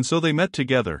coming, and so they met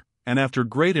together, and after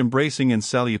great embracing and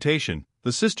salutation,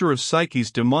 the sister of Psyche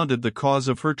demanded the cause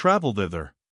of her travel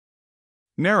thither.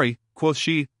 "Marry," quoth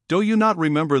she, "do you not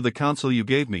remember the counsel you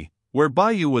gave me,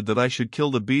 whereby you would that I should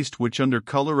kill the beast which under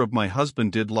color of my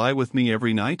husband did lie with me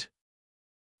every night?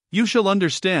 You shall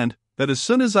understand, that as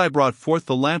soon as I brought forth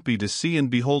the lamprey to see and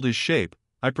behold his shape,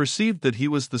 I perceived that he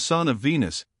was the son of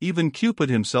Venus, even Cupid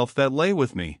himself that lay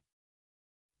with me.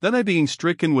 Then I being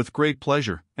stricken with great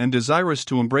pleasure, and desirous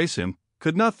to embrace him,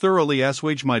 could not thoroughly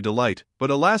assuage my delight, but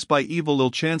alas by evil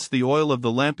ill chance the oil of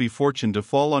the lamprey fortuned to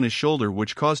fall on his shoulder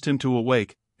which caused him to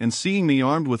awake, and seeing me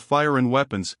armed with fire and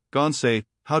weapons, gone say,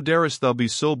 How darest thou be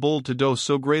so bold to do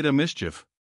so great a mischief?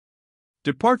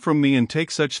 Depart from me and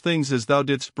take such things as thou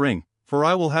didst bring, for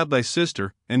I will have thy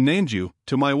sister, and named you,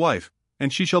 to my wife,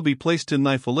 and she shall be placed in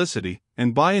thy felicity.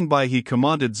 And by he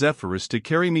commanded Zephyrus to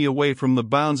carry me away from the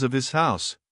bounds of his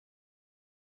house.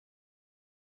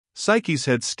 Psyche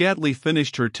had scantly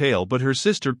finished her tale, but her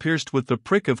sister, pierced with the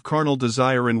prick of carnal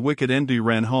desire and wicked envy,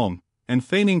 ran home, and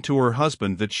feigning to her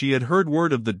husband that she had heard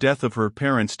word of the death of her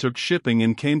parents, took shipping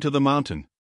and came to the mountain.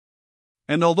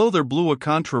 And although there blew a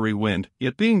contrary wind,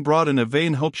 yet being brought in a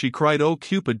vain hope, she cried, O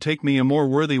Cupid, take me a more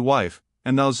worthy wife,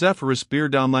 and thou Zephyrus bear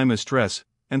down thy mistress.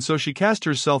 And so she cast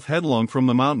herself headlong from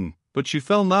the mountain, but she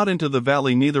fell not into the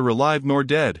valley, neither alive nor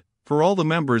dead, for all the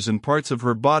members and parts of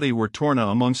her body were torn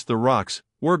amongst the rocks,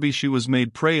 whereby she was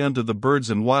made prey unto the birds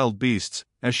and wild beasts,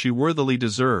 as she worthily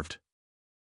deserved.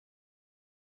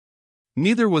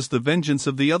 Neither was the vengeance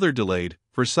of the other delayed,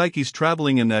 for Psyche's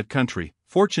travelling in that country,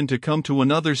 fortuned to come to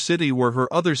another city where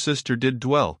her other sister did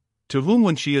dwell, to whom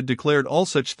when she had declared all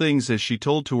such things as she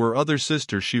told to her other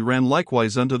sister, she ran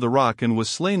likewise unto the rock and was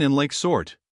slain in like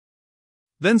sort.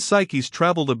 Then Psyche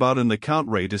travelled about in the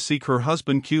country to seek her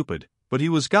husband Cupid, but he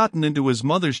was gotten into his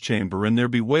mother's chamber, and there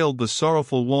bewailed the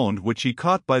sorrowful wound which he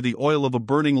caught by the oil of a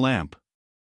burning lamp.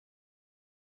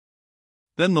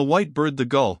 Then the white bird, the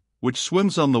gull, which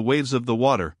swims on the waves of the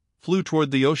water, flew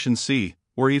toward the ocean sea,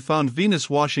 where he found Venus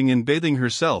washing and bathing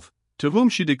herself, to whom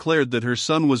she declared that her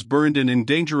son was burned and in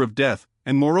danger of death,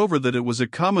 and moreover that it was a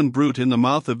common brute in the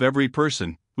mouth of every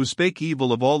person, who spake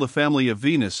evil of all the family of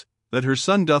Venus, that her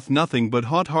son doth nothing but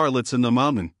haunt harlots in the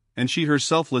mountain, and she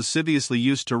herself lasciviously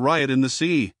used to riot in the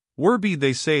sea, whereby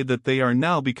they say that they are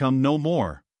now become no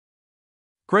more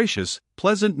gracious,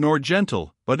 pleasant nor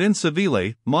gentle, but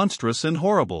incivile, monstrous and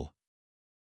horrible.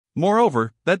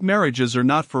 Moreover, that marriages are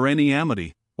not for any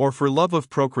amity, or for love of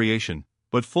procreation,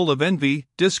 but full of envy,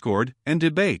 discord, and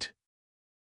debate.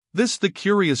 This the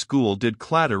curious ghoul did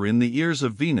clatter in the ears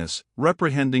of Venus,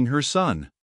 reprehending her son.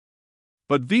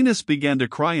 But Venus began to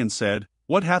cry and said,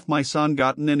 What hath my son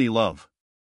gotten any love?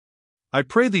 I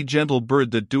pray thee, gentle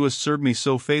bird that doest serve me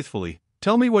so faithfully,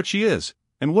 tell me what she is,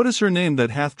 and what is her name that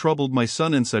hath troubled my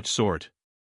son in such sort?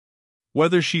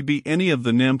 Whether she be any of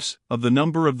the nymphs, of the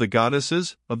number of the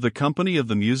goddesses, of the company of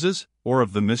the muses, or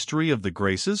of the mystery of the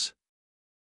graces?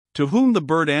 To whom the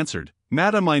bird answered,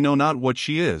 Madam, I know not what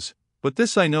she is, but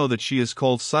this I know, that she is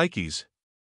called Psyche.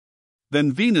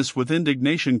 Then Venus with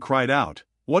indignation cried out,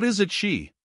 What is it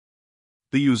she?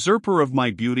 The usurper of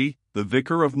my beauty, the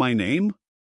vicar of my name?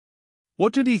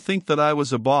 What did he think that I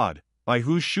was a bawd, by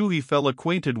whose shoe he fell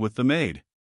acquainted with the maid?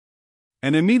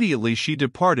 And immediately she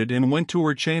departed and went to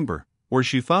her chamber, where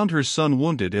she found her son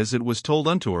wounded as it was told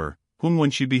unto her, whom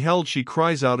when she beheld she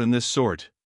cries out in this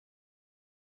sort,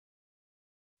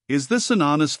 Is this an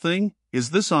honest thing?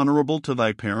 Is this honorable to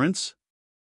thy parents?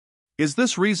 Is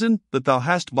this reason, that thou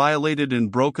hast violated and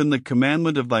broken the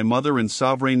commandment of thy mother and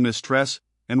sovereign mistress,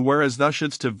 and whereas thou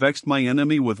shouldst have vexed my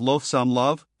enemy with loathsome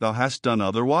love, thou hast done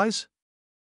otherwise?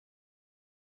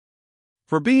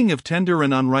 For being of tender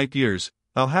and unripe years,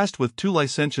 thou hast with too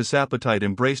licentious appetite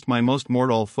embraced my most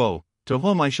mortal foe, to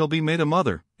whom I shall be made a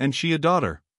mother, and she a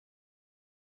daughter.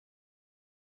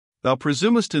 Thou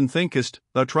presumest and thinkest,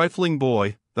 thou trifling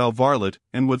boy, thou varlet,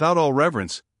 and without all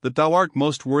reverence, that thou art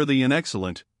most worthy and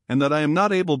excellent, and that I am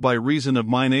not able by reason of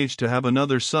mine age to have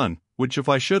another son, which if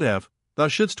I should have, thou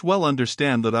shouldst well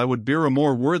understand that I would bear a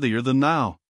more worthier than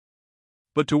thou.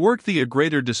 But to work thee a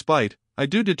greater despite, I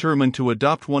do determine to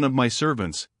adopt one of my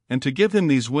servants, and to give him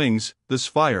these wings, this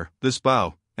fire, this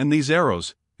bow, and these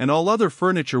arrows, and all other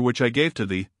furniture which I gave to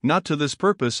thee, not to this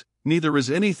purpose, neither is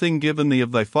anything given thee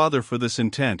of thy father for this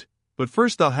intent. But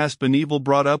first thou hast been evil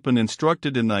brought up and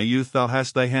instructed in thy youth, thou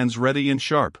hast thy hands ready and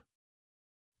sharp.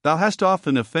 Thou hast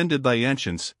often offended thy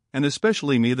ancients, and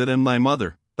especially me that am thy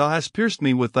mother. Thou hast pierced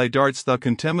me with thy darts, thou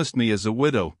contemnest me as a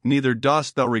widow, neither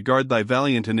dost thou regard thy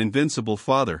valiant and invincible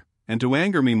father. And to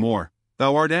anger me more,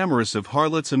 thou art amorous of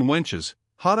harlots and wenches.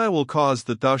 Hot I will cause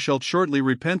that thou shalt shortly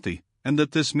repent thee, and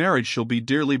that this marriage shall be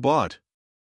dearly bought.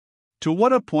 To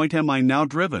what a point am I now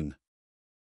driven?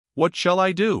 What shall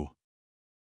I do?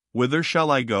 Whither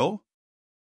shall I go?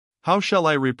 How shall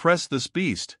I repress this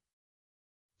beast?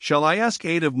 Shall I ask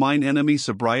aid of mine enemy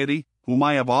Sobriety, whom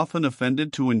I have often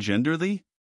offended, to engender thee?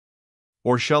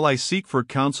 Or shall I seek for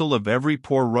counsel of every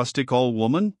poor rustic old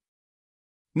woman?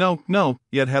 No, no,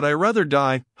 yet had I rather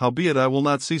die, howbeit I will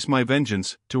not cease my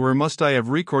vengeance. To her must I have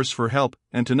recourse for help,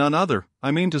 and to none other,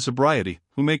 I mean to Sobriety,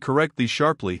 who may correct thee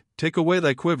sharply, take away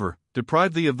thy quiver,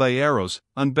 deprive thee of thy arrows,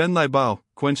 unbend thy bow,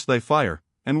 quench thy fire,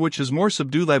 and which is more,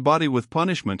 subdue thy body with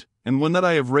punishment. And when that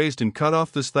I have raised and cut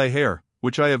off this thy hair,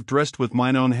 which I have dressed with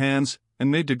mine own hands,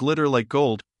 and made to glitter like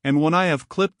gold, and when I have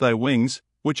clipped thy wings,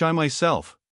 which I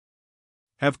myself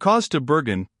have caused to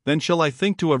burgen, then shall I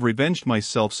think to have revenged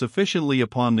myself sufficiently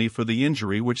upon thee for the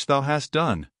injury which thou hast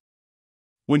done.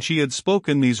 When she had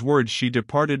spoken these words, she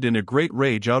departed in a great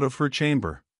rage out of her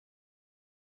chamber.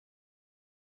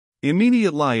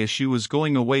 Immediately as she was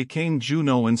going away came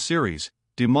Juno and Ceres,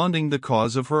 demanding the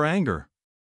cause of her anger.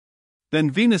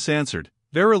 Then Venus answered,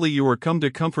 Verily you are come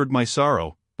to comfort my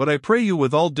sorrow, but I pray you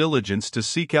with all diligence to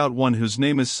seek out one whose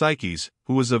name is Psyche,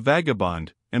 who is a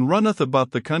vagabond, and runneth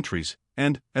about the countries,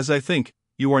 and, as I think,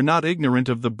 you are not ignorant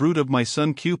of the brood of my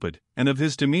son Cupid, and of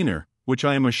his demeanor, which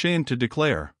I am ashamed to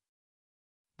declare.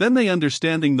 Then they,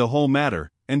 understanding the whole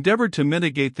matter, endeavored to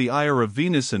mitigate the ire of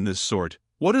Venus in this sort.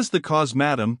 What is the cause,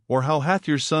 madam, or how hath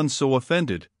your son so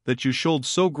offended, that you should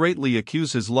so greatly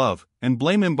accuse his love, and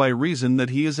blame him by reason that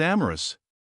he is amorous?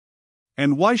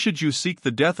 And why should you seek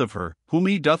the death of her, whom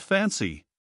he doth fancy?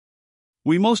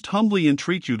 We most humbly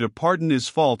entreat you to pardon his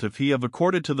fault if he have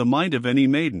accorded to the mind of any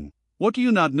maiden. What, do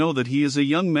you not know that he is a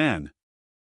young man?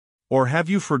 Or have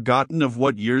you forgotten of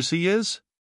what years he is?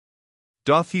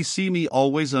 Doth he see me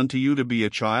always unto you to be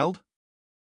a child?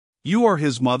 You are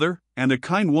his mother, and a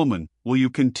kind woman. Will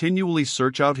you continually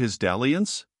search out his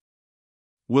dalliance?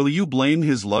 Will you blame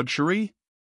his luxury?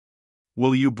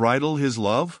 Will you bridle his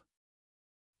love?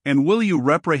 And will you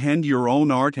reprehend your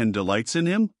own art and delights in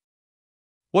him?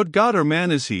 What god or man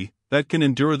is he, that can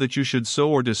endure that you should sow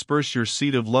or disperse your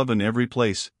seed of love in every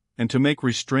place, and to make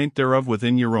restraint thereof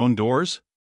within your own doors?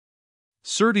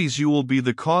 Certes you will be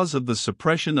the cause of the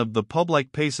suppression of the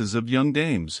public paces of young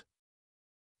dames.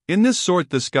 In this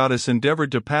sort this goddess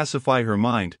endeavored to pacify her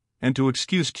mind, and to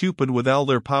excuse Cupid with all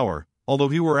their power, although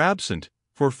he were absent,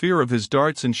 for fear of his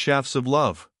darts and shafts of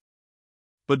love.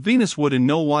 But Venus would in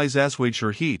no wise assuage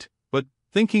her heat, but,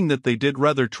 thinking that they did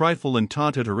rather trifle and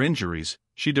taunt at her injuries,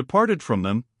 she departed from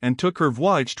them, and took her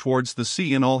voyage towards the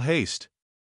sea in all haste.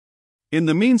 In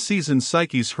the mean season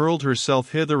Psyche hurled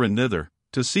herself hither and thither,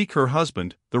 to seek her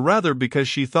husband, the rather because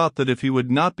she thought that if he would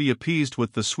not be appeased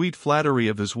with the sweet flattery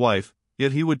of his wife,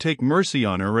 yet he would take mercy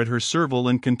on her at her servile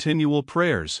and continual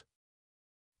prayers.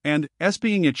 And, as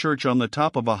being at church on the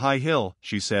top of a high hill,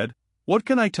 she said, What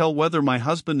can I tell whether my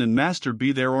husband and master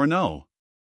be there or no?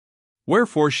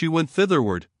 Wherefore she went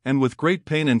thitherward, and with great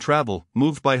pain and travel,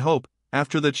 moved by hope,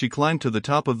 after that she climbed to the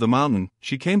top of the mountain,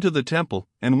 she came to the temple,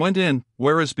 and went in,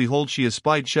 whereas behold she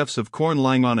espied shefts of corn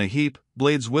lying on a heap,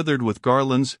 blades withered with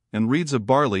garlands, and reeds of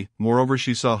barley. Moreover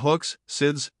she saw hooks,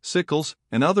 scythes, sickles,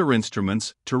 and other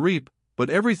instruments, to reap, but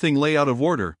everything lay out of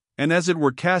order, and as it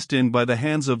were cast in by the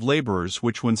hands of laborers,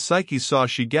 which when Psyche saw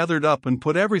she gathered up and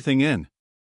put everything in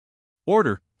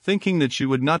order, thinking that she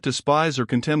would not despise or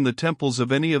contemn the temples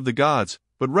of any of the gods,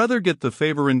 but rather get the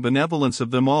favor and benevolence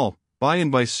of them all. By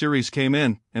and by Ceres came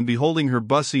in, and beholding her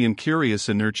bussy and curious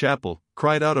in her chapel,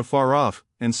 cried out afar off,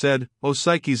 and said, O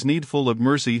Psyche needful of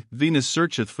mercy, Venus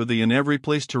searcheth for thee in every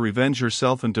place to revenge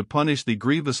herself and to punish thee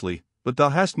grievously, but thou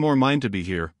hast more mind to be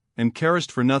here, and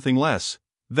carest for nothing less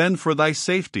than for thy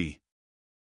safety.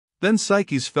 Then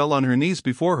Psyche fell on her knees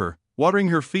before her, watering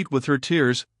her feet with her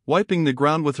tears, wiping the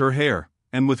ground with her hair,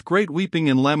 and with great weeping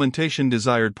and lamentation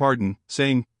desired pardon,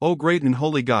 saying, O great and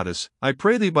holy goddess, I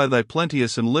pray thee by thy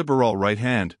plenteous and liberal right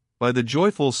hand, by the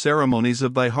joyful ceremonies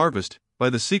of thy harvest, by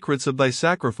the secrets of thy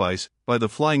sacrifice, by the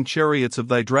flying chariots of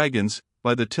thy dragons,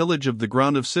 by the tillage of the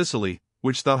ground of Sicily,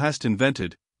 which thou hast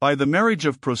invented, by the marriage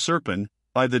of Proserpine,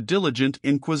 by the diligent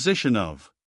inquisition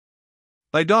of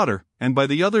thy daughter, and by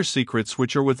the other secrets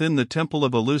which are within the temple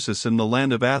of Eleusis in the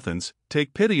land of Athens,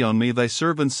 take pity on me thy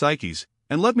servant Psyche,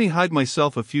 and let me hide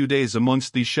myself a few days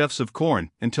amongst these shefts of corn,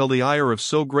 until the ire of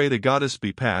so great a goddess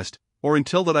be past, or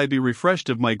until that I be refreshed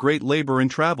of my great labor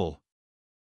and travel.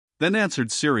 Then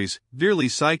answered Ceres, Dearly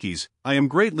Psyche, I am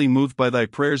greatly moved by thy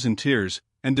prayers and tears,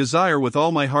 and desire with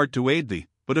all my heart to aid thee,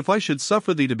 but if I should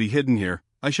suffer thee to be hidden here,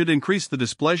 I should increase the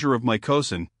displeasure of my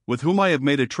cousin, with whom I have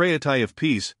made a treaty of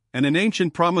peace, and an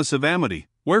ancient promise of amity,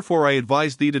 wherefore I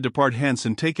advise thee to depart hence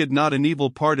and take it not an evil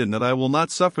pardon that I will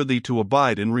not suffer thee to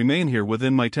abide and remain here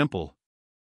within my temple.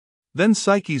 Then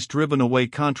Psyche, driven away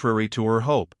contrary to her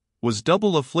hope, was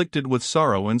double afflicted with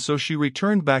sorrow, and so she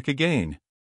returned back again.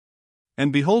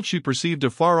 And behold, she perceived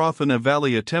afar off in a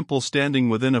valley a temple standing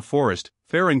within a forest,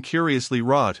 fair and curiously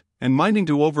wrought, and minding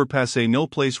to overpass no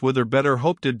place whither better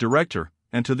hope did direct her,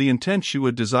 and to the intent she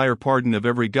would desire pardon of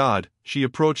every god, she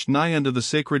approached nigh unto the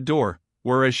sacred door,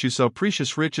 whereas she saw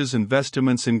precious riches and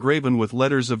vestments engraven with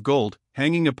letters of gold,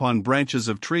 hanging upon branches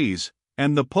of trees,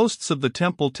 and the posts of the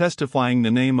temple testifying the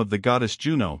name of the goddess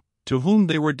Juno, to whom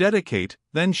they were dedicate.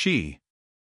 Then she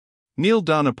kneeled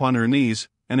down upon her knees,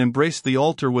 and embraced the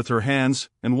altar with her hands,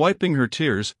 and wiping her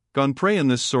tears, gone pray in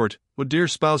this sort, O dear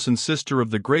spouse and sister of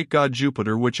the great god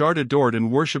Jupiter, which art adored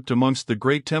and worshipped amongst the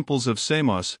great temples of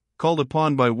Samos, called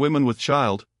upon by women with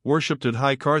child, worshipped at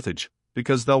high Carthage,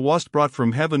 because thou wast brought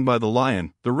from heaven by the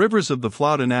lion, the rivers of the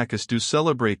Flout and Acus do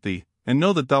celebrate thee, and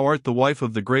know that thou art the wife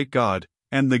of the great god,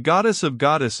 and the goddess of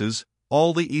goddesses,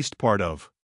 all the east part of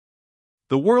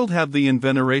the world have thee in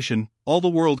veneration, all the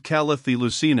world calleth thee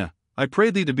Lucina. I pray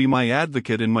thee to be my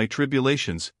advocate in my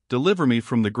tribulations, deliver me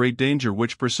from the great danger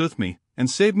which pursueth me, and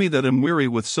save me that am weary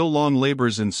with so long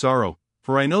labors and sorrow,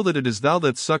 for I know that it is thou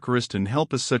that succourest and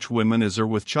helpest such women as are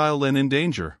with child and in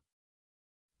danger.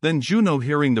 Then Juno,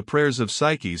 hearing the prayers of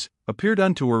Psyche, appeared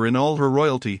unto her in all her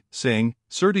royalty, saying,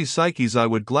 Certes Psyche, I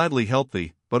would gladly help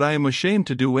thee, but I am ashamed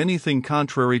to do anything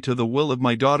contrary to the will of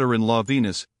my daughter-in-law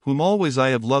Venus, whom always I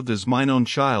have loved as mine own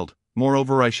child.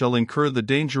 Moreover I shall incur the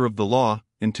danger of the law,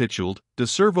 intituled, De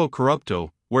Servo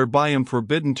Corrupto, whereby I am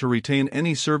forbidden to retain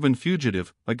any servant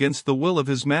fugitive, against the will of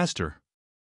his master.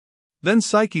 Then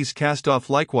Psyche, cast off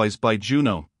likewise by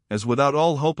Juno, as without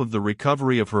all hope of the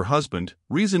recovery of her husband,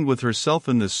 reasoned with herself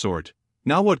in this sort,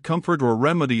 Now what comfort or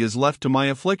remedy is left to my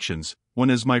afflictions,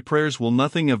 when as my prayers will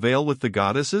nothing avail with the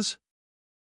goddesses?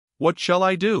 What shall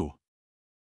I do?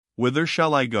 Whither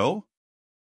shall I go?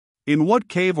 In what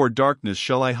cave or darkness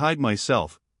shall I hide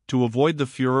myself, to avoid the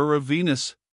furor of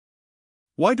Venus?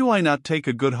 Why do I not take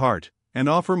a good heart, and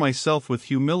offer myself with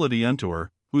humility unto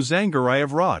her, whose anger I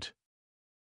have wrought?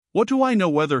 What do I know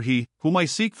whether he, whom I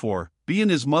seek for, be in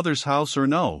his mother's house or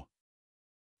no?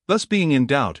 Thus being in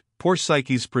doubt, poor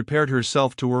Psyche prepared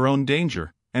herself to her own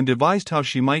danger, and devised how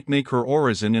she might make her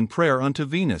orison in prayer unto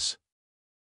Venus.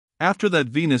 After that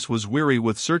Venus was weary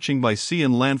with searching by sea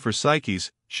and land for Psyche,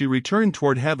 she returned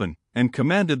toward heaven, and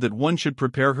commanded that one should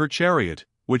prepare her chariot,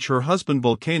 which her husband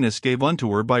Vulcanus gave unto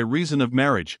her by reason of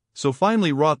marriage, so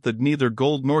finely wrought that neither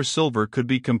gold nor silver could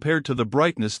be compared to the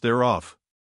brightness thereof.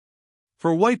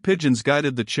 For white pigeons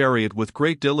guided the chariot with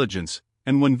great diligence,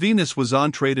 and when Venus was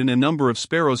entreated, a number of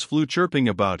sparrows flew chirping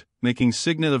about, making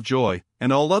signet of joy,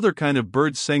 and all other kind of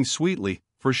birds sang sweetly,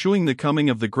 for shewing the coming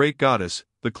of the great goddess.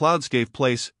 The clouds gave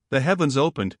place, the heavens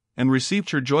opened, and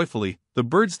received her joyfully. The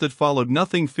birds that followed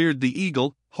nothing feared the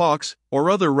eagle, hawks, or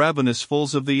other ravenous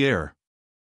foals of the air.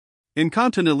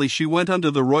 Incontinently she went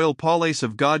unto the royal palace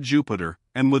of god Jupiter,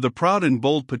 and with a proud and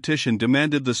bold petition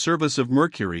demanded the service of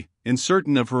Mercury, in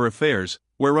certain of her affairs,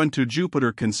 whereunto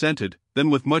Jupiter consented. Then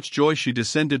with much joy she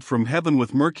descended from heaven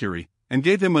with Mercury, and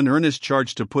gave him an earnest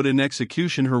charge to put in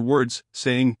execution her words,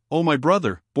 saying, O my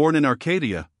brother, born in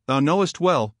Arcadia, thou knowest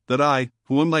well, that I,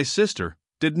 who am thy sister,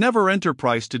 did never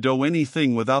enterprise to do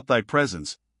anything without thy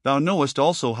presence. Thou knowest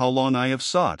also how long I have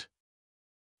sought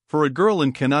for a girl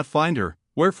and cannot find her,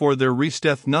 wherefore there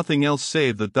resteth nothing else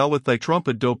save that thou with thy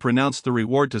trumpet do pronounce the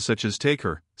reward to such as take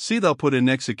her. See thou put in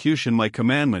execution my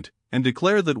commandment, and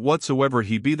declare that whatsoever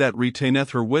he be that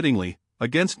retaineth her wittingly,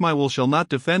 against my will shall not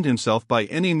defend himself by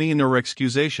any mean or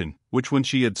excusation. Which when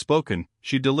she had spoken,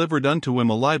 she delivered unto him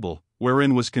a libel,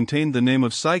 wherein was contained the name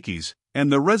of Psyche,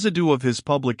 and the residue of his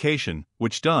publication,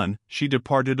 which done, she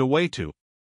departed away to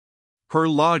her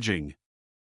lodging.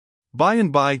 By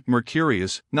and by,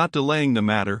 Mercurius, not delaying the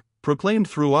matter, proclaimed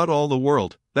throughout all the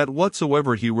world, that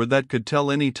whatsoever he were that could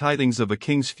tell any tidings of a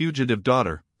king's fugitive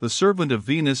daughter, the servant of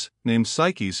Venus, named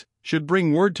Psyche, should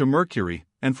bring word to Mercury,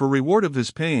 and for reward of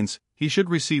his pains, he should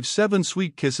receive 7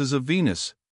 sweet kisses of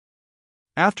Venus.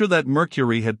 After that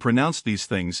Mercury had pronounced these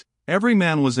things, Every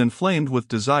man was inflamed with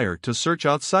desire to search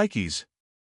out Psyches.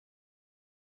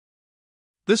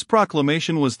 This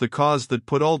proclamation was the cause that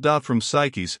put all doubt from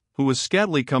Psyches, who was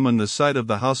scantly come in the sight of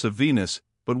the house of Venus,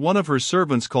 but one of her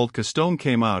servants called Castone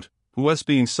came out, who as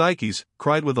being Psyches,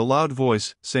 cried with a loud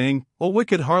voice, saying, O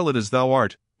wicked harlot as thou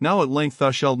art, now at length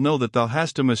thou shalt know that thou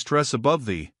hast a mistress above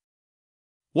thee.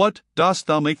 What, dost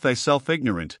thou make thyself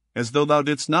ignorant, as though thou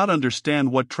didst not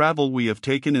understand what travel we have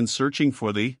taken in searching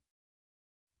for thee?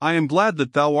 I am glad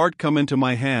that thou art come into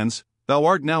my hands, thou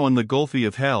art now in the gulfy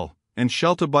of hell, and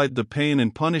shalt abide the pain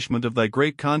and punishment of thy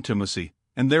great contumacy.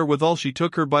 And therewithal she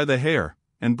took her by the hair,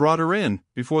 and brought her in,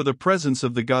 before the presence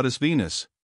of the goddess Venus.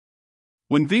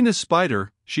 When Venus spied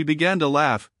her, she began to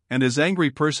laugh, and as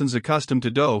angry persons accustomed to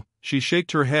do, she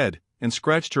shaked her head, and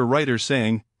scratched her right ear,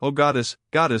 saying, O goddess,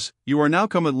 goddess, you are now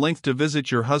come at length to visit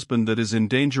your husband that is in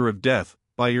danger of death.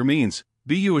 By your means,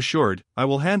 be you assured, I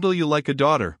will handle you like a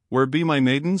daughter. Where be my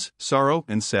maidens, sorrow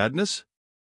and sadness?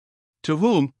 To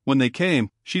whom, when they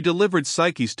came, she delivered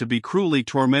Psyches to be cruelly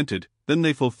tormented. Then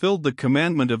they fulfilled the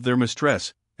commandment of their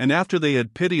mistress, and after they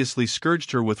had piteously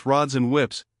scourged her with rods and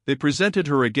whips, they presented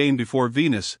her again before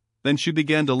Venus. Then she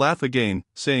began to laugh again,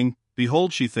 saying,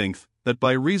 Behold, she thinketh, that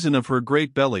by reason of her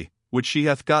great belly, which she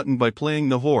hath gotten by playing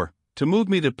the whore, to move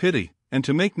me to pity, and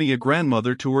to make me a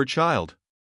grandmother to her child.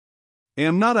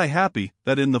 Am not I happy,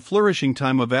 that in the flourishing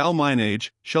time of all mine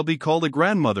age, shall be called a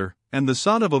grandmother, and the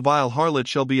son of a vile harlot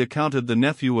shall be accounted the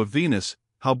nephew of Venus?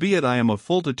 Howbeit I am a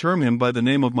fool to term him by the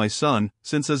name of my son,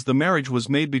 since as the marriage was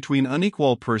made between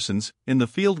unequal persons, in the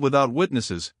field without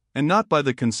witnesses, and not by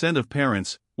the consent of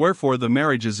parents, wherefore the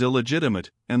marriage is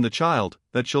illegitimate, and the child,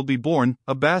 that shall be born,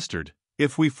 a bastard,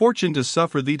 if we fortune to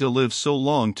suffer thee to live so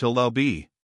long till thou be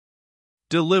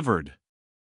delivered.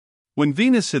 When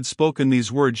Venus had spoken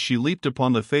these words, she leaped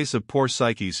upon the face of poor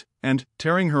Psyches, and,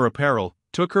 tearing her apparel,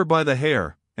 took her by the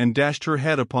hair, and dashed her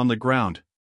head upon the ground.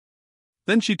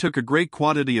 Then she took a great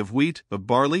quantity of wheat, of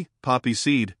barley, poppy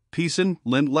seed, peason,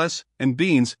 lindless, and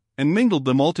beans, and mingled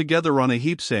them all together on a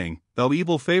heap, saying, Thou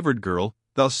evil-favored girl,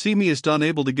 thou seemest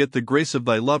unable to get the grace of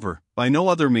thy lover, by no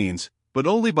other means, but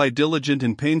only by diligent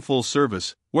and painful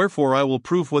service. Wherefore I will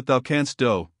prove what thou canst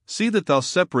do. See that thou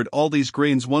separate all these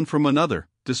grains one from another,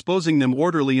 disposing them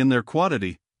orderly in their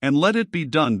quantity, and let it be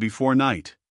done before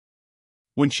night.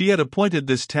 When she had appointed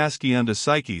this task unto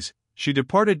Psyches, she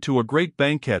departed to a great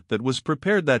banquet that was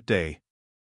prepared that day.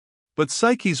 But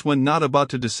Psyches went not about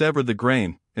to dissever the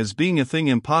grain, as being a thing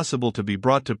impossible to be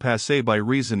brought to pass by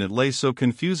reason it lay so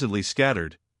confusedly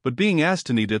scattered, but being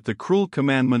astonied at the cruel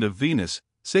commandment of Venus,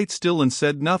 sate still and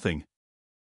said nothing.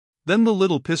 Then the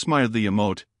little pismire the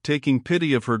emote, taking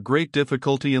pity of her great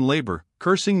difficulty and labor,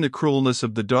 cursing the cruelness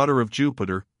of the daughter of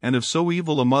Jupiter, and of so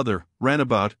evil a mother, ran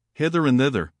about, hither and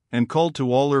thither, and called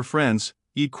to all her friends,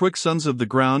 Ye quick sons of the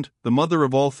ground, the mother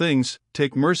of all things,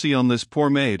 take mercy on this poor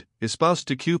maid, espoused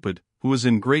to Cupid, who is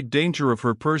in great danger of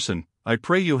her person. I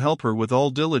pray you help her with all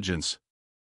diligence.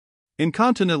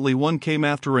 Incontinently one came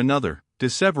after another,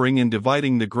 dissevering and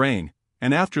dividing the grain,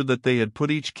 and after that they had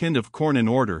put each kind of corn in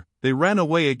order, they ran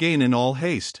away again in all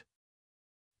haste.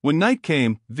 When night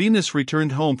came, Venus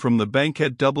returned home from the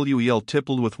banquet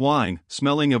tippled with wine,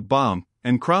 smelling of balm,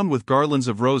 and crowned with garlands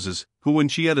of roses, who when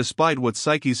she had espied what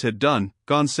Psyches had done,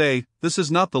 gone say, This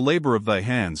is not the labor of thy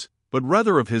hands, but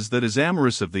rather of his that is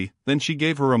amorous of thee. Then she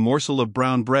gave her a morsel of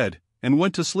brown bread, and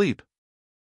went to sleep.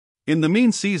 In the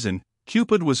mean season,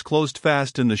 Cupid was closed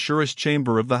fast in the surest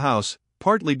chamber of the house,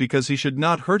 partly because he should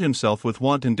not hurt himself with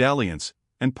wanton dalliance,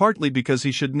 and partly because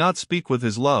he should not speak with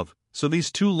his love, so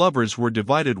these two lovers were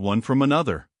divided one from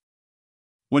another.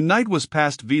 When night was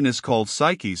past, Venus called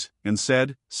Psyches, and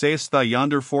said, Sayest thou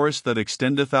yonder forest that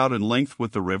extendeth out in length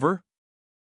with the river?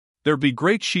 There be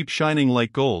great sheep shining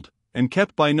like gold, and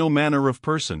kept by no manner of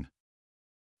person.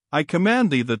 I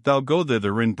command thee that thou go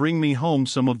thither and bring me home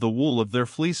some of the wool of their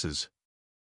fleeces.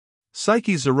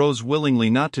 Psyches arose willingly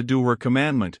not to do her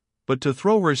commandment, but to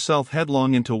throw herself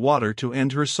headlong into water to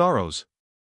end her sorrows.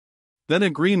 Then a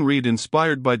green reed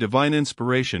inspired by divine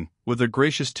inspiration, with a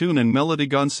gracious tune and melody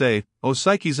gone say, O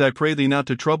Psyches, I pray thee not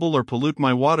to trouble or pollute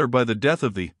my water by the death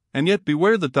of thee, and yet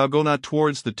beware that thou go not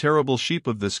towards the terrible sheep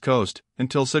of this coast,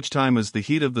 until such time as the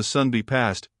heat of the sun be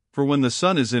past, for when the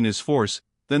sun is in his force,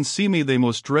 then see me they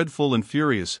most dreadful and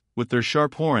furious, with their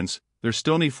sharp horns, their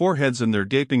stony foreheads and their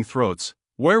gaping throats,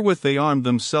 wherewith they arm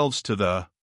themselves to the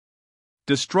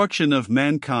destruction of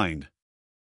mankind.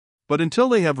 But until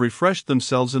they have refreshed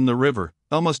themselves in the river,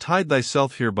 thou must hide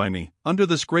thyself here by me, under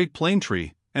this great plane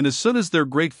tree, and as soon as their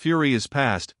great fury is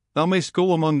past, thou mayst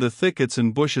go among the thickets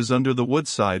and bushes under the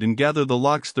woodside and gather the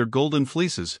locks their golden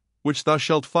fleeces, which thou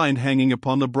shalt find hanging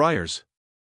upon the briars.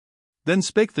 Then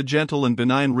spake the gentle and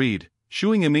benign reed,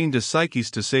 shewing Amene to Psyche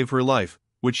to save her life,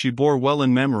 which she bore well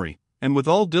in memory, and with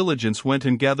all diligence went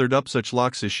and gathered up such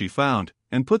locks as she found,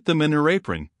 and put them in her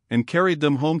apron, and carried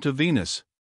them home to Venus.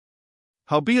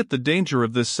 Howbeit the danger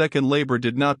of this second labor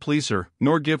did not please her,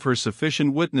 nor give her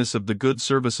sufficient witness of the good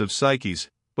service of Psyche's,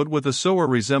 but with a sour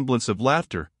resemblance of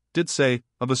laughter, did say,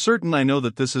 Of a certain I know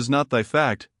that this is not thy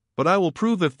fact, but I will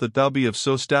prove if that thou be of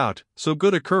so stout, so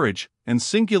good a courage, and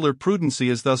singular prudency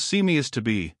as thou seemest to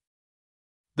be.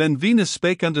 Then Venus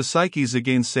spake unto Psyche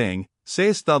again, saying,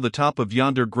 Sayest thou the top of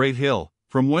yonder great hill,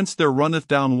 from whence there runneth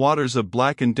down waters of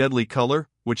black and deadly color,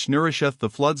 which nourisheth the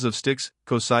floods of Styx,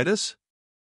 Cocytus?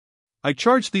 I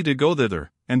charge thee to go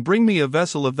thither, and bring me a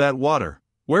vessel of that water.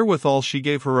 Wherewithal she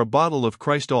gave her a bottle of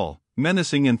Christol,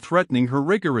 menacing and threatening her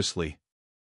rigorously.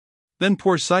 Then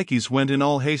poor Psyche went in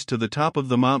all haste to the top of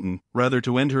the mountain, rather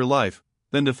to end her life,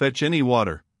 than to fetch any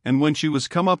water, and when she was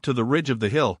come up to the ridge of the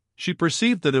hill, she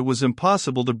perceived that it was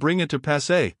impossible to bring it to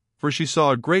passe, for she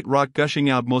saw a great rock gushing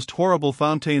out most horrible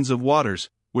fountains of waters,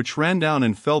 which ran down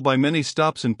and fell by many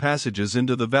stops and passages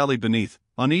into the valley beneath.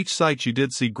 On each side she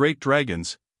did see great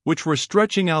dragons, which were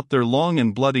stretching out their long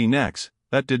and bloody necks,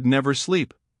 that did never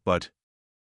sleep, but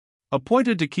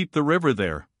appointed to keep the river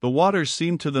there. The waters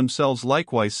seemed to themselves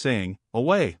likewise saying,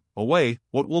 Away, away,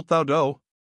 what wilt thou do?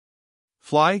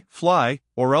 Fly, fly,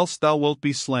 or else thou wilt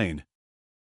be slain.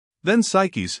 Then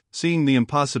Psyche, seeing the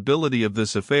impossibility of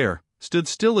this affair, stood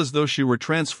still as though she were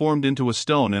transformed into a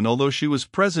stone, and although she was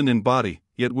present in body,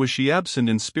 yet was she absent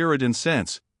in spirit and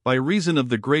sense, by reason of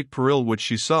the great peril which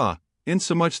she saw,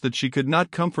 insomuch that she could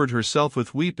not comfort herself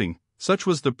with weeping, such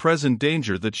was the present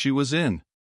danger that she was in.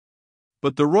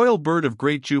 But the royal bird of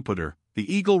great Jupiter,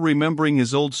 the eagle, remembering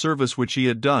his old service which he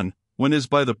had done, when as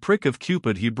by the prick of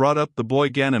Cupid he brought up the boy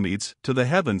Ganymedes to the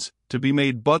heavens, to be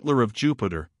made butler of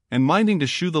Jupiter, and minding to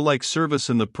shew the like service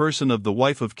in the person of the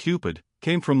wife of Cupid,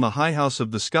 came from the high house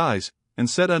of the skies, and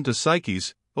said unto Psyche,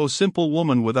 O simple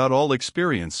woman without all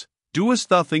experience, doest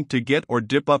thou think to get or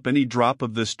dip up any drop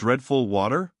of this dreadful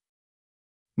water?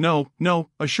 No, no,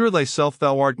 assure thyself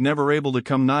thou art never able to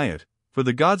come nigh it, for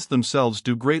the gods themselves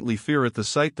do greatly fear at the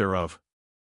sight thereof.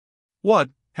 What,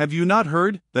 have you not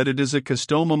heard, that it is a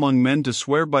custom among men to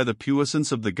swear by the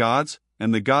puissance of the gods,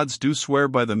 and the gods do swear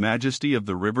by the majesty of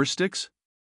the river Styx?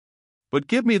 But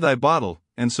give me thy bottle,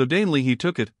 and sodanely he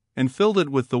took it, and filled it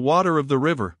with the water of the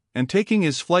river, and taking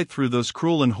his flight through those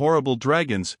cruel and horrible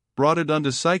dragons, brought it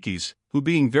unto Psyche, who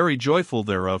being very joyful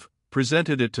thereof,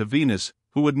 presented it to Venus,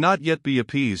 who would not yet be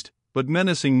appeased, but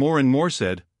menacing more and more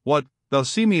said, What, thou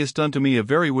seemest unto me a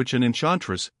very witch and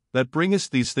enchantress, that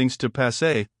bringest these things to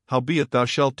passe, howbeit thou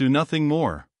shalt do nothing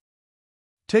more.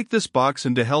 Take this box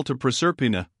into hell to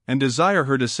Proserpina, and desire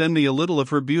her to send me a little of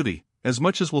her beauty, as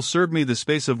much as will serve me the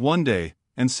space of one day,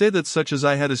 and say that such as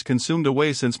I had is consumed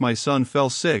away since my son fell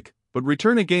sick, but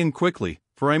return again quickly,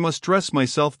 for I must dress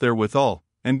myself therewithal,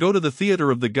 and go to the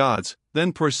theatre of the gods.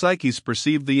 Then poor Psyche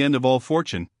perceived the end of all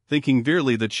fortune, thinking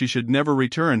verily that she should never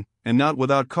return, and not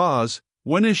without cause,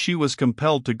 when as she was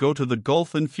compelled to go to the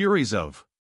gulf and furies of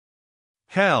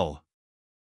hell.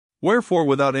 Wherefore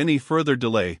without any further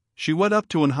delay, she went up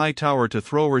to an high tower to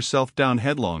throw herself down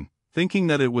headlong, thinking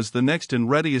that it was the next and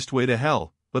readiest way to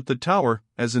hell. But the tower,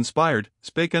 as inspired,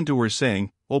 spake unto her,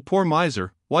 saying, O poor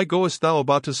miser, why goest thou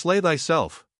about to slay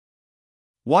thyself?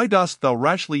 Why dost thou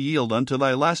rashly yield unto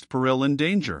thy last peril and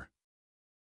danger?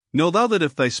 Know thou that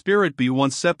if thy spirit be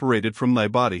once separated from thy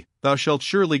body, thou shalt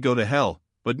surely go to hell,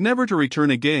 but never to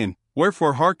return again.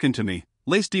 Wherefore hearken to me.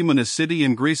 Lacedaemon, a city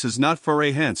in Greece, is not far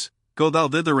hence. Go thou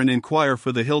thither and inquire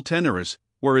for the hill Teneris,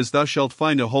 whereas thou shalt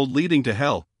find a hold leading to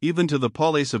hell, even to the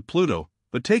palace of Pluto.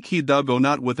 But take heed thou go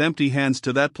not with empty hands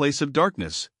to that place of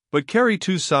darkness, but carry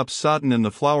 2 sops sodden and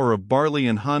the flour of barley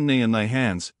and honey in thy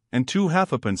hands, and 2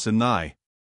 halfpence in thy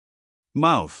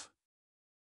mouth.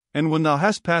 And when thou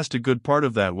hast passed a good part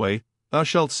of that way, thou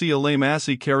shalt see a lame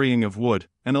asse carrying of wood,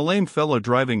 and a lame fellow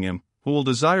driving him, who will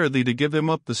desire thee to give him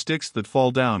up the sticks that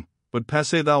fall down, but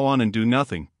passe thou on and do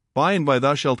nothing. By and by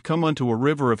thou shalt come unto a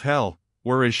river of hell,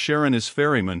 whereas Charon is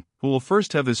ferryman, who will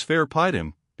first have his fare pied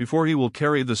him, before he will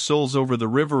carry the souls over the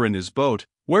river in his boat,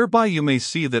 whereby you may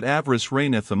see that avarice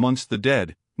reigneth amongst the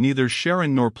dead. Neither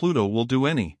Charon nor Pluto will do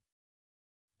any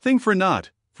thing for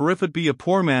naught, for if it be a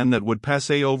poor man that would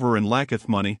passe over and lacketh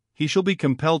money, he shall be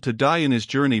compelled to die in his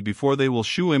journey before they will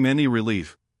shew him any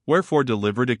relief. Wherefore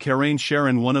deliver to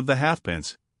Charon one of the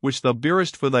halfpence, which thou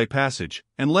bearest for thy passage,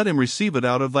 and let him receive it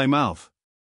out of thy mouth.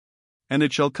 And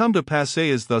it shall come to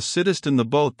passe as thou sittest in the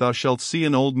boat, thou shalt see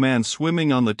an old man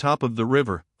swimming on the top of the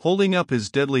river, holding up his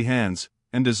deadly hands,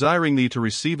 and desiring thee to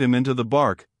receive him into the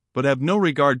bark, but have no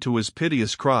regard to his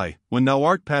piteous cry. When thou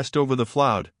art passed over the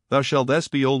flood, thou shalt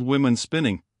be old women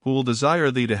spinning, who will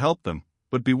desire thee to help them,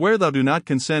 but beware thou do not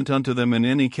consent unto them in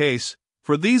any case,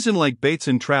 for these in like baits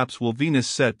and traps will Venus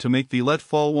set to make thee let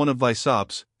fall one of thy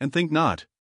sops, and think not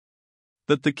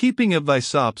that the keeping of thy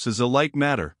sops is a light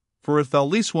matter, for if thou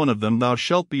lease one of them thou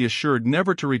shalt be assured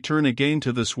never to return again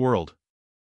to this world.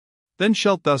 Then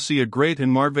shalt thou see a great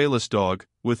and marvellous dog,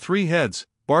 with 3 heads,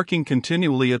 barking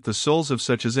continually at the souls of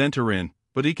such as enter in,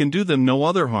 but he can do them no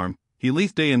other harm. He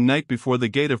lieth day and night before the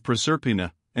gate of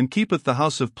Proserpina, and keepeth the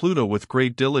house of Pluto with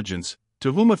great diligence,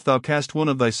 to whom if thou cast one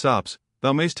of thy sops,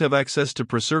 thou mayst have access to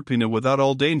Proserpina without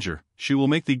all danger. She will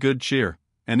make thee good cheer,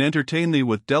 and entertain thee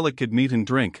with delicate meat and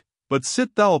drink. But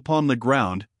sit thou upon the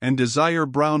ground, and desire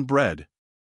brown bread.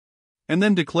 And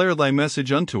then declare thy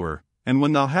message unto her, and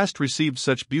when thou hast received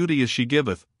such beauty as she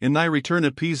giveth, in thy return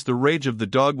appease the rage of the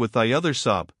dog with thy other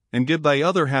sop, and give thy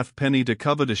other halfpenny to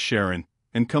covetous Charon,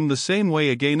 and come the same way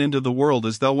again into the world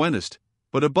as thou wentest.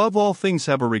 But above all things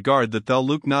have a regard that thou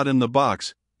look not in the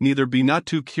box, neither be not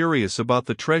too curious about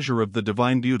the treasure of the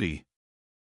divine beauty.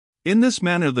 In this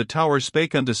manner the tower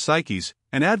spake unto Psyche,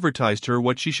 and advertised her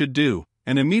what she should do,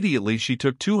 and immediately she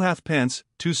took 2 halfpence,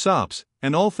 2 sops,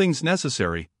 and all things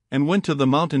necessary, and went to the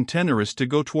mountain Tenerus to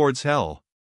go towards hell.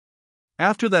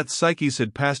 After that Psyche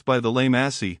had passed by the lame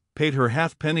Asse, paid her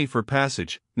halfpenny for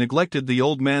passage, neglected the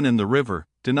old man in the river,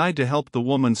 denied to help the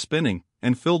woman spinning,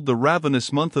 and filled the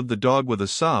ravenous month of the dog with a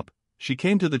sop, she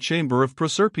came to the chamber of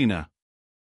Proserpina.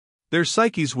 There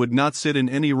Psyche would not sit in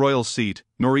any royal seat,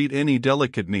 nor eat any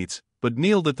delicate meats, but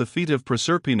kneeled at the feet of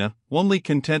Proserpina, only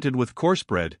contented with coarse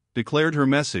bread, declared her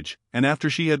message, and after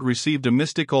she had received a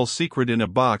mystical secret in a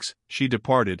box, she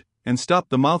departed, and stopped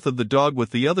the mouth of the dog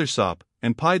with the other sop,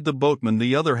 and pied the boatman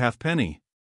the other halfpenny.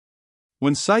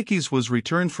 When Psyche was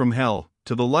returned from hell,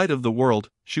 to the light of the world,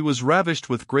 she was ravished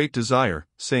with great desire,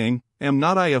 saying, Am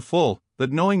not I a fool,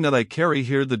 that knowing that I carry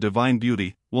here the divine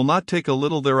beauty, will not take a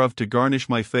little thereof to garnish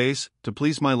my face, to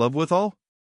please my love withal?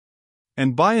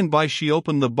 And by she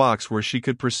opened the box where she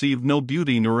could perceive no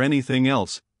beauty nor anything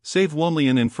else, save only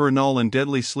an infernal and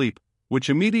deadly sleep, which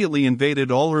immediately invaded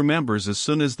all her members as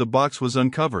soon as the box was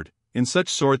uncovered, in such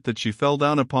sort that she fell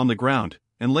down upon the ground,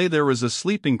 and lay there as a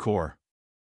sleeping core.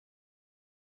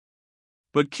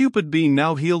 But Cupid being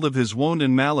now healed of his wound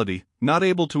and malady, not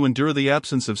able to endure the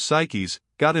absence of Psyche,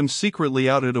 got him secretly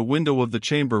out at a window of the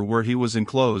chamber where he was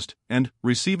enclosed, and,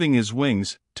 receiving his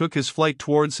wings, took his flight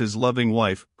towards his loving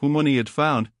wife, whom when he had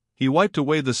found, he wiped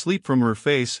away the sleep from her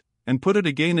face, and put it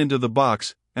again into the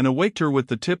box, and awaked her with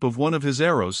the tip of one of his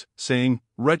arrows, saying,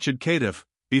 Wretched caitiff,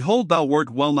 behold thou wert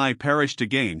well nigh perished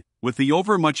again, with the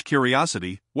overmuch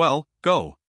curiosity. Well,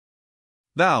 go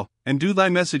thou, and do thy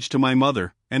message to my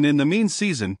mother, and in the mean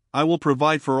season, I will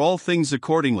provide for all things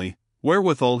accordingly.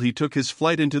 Wherewithal he took his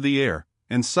flight into the air,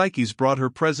 and Psyche brought her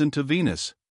present to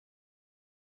Venus.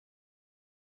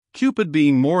 Cupid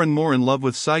being more and more in love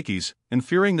with Psyche, and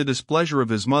fearing the displeasure of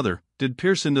his mother, did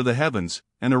pierce into the heavens,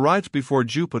 and arrived before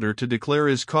Jupiter to declare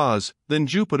his cause. Then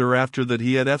Jupiter, after that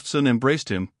he had eftsoon embraced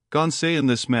him, gone say in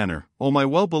this manner, O my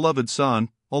well-beloved son,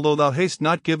 although thou hast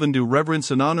not given due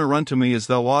reverence and honor unto me as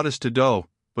thou oughtest to do,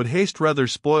 but hast rather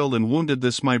spoiled and wounded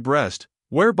this my breast,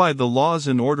 whereby the laws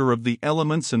and order of the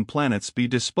elements and planets be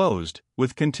disposed,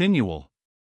 with continual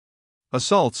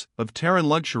assaults of Terran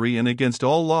luxury and against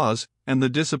all laws, and the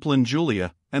discipline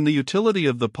Julia, and the utility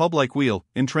of the public weal,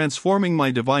 in transforming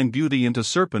my divine beauty into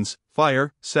serpents,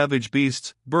 fire, savage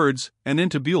beasts, birds, and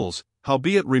into bules,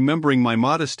 howbeit remembering my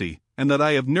modesty, and that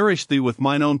I have nourished thee with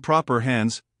mine own proper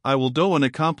hands, I will do and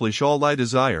accomplish all thy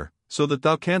desire, so that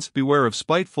thou canst beware of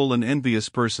spiteful and envious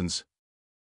persons.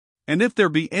 And if there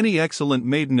be any excellent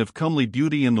maiden of comely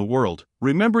beauty in the world,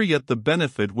 remember yet the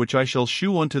benefit which I shall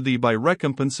shew unto thee by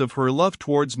recompense of her love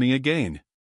towards me again.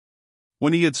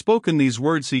 When he had spoken these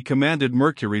words he commanded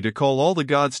Mercury to call all the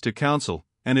gods to council,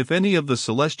 and if any of the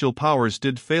celestial powers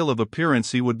did fail of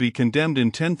appearance he would be condemned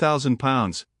in 10,000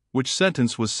 pounds, which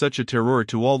sentence was such a terror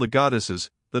to all the goddesses,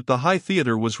 that the high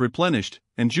theatre was replenished,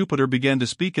 and Jupiter began to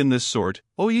speak in this sort,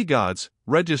 O ye gods,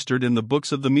 registered in the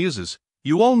books of the Muses,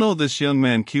 you all know this young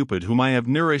man Cupid whom I have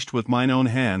nourished with mine own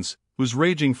hands, whose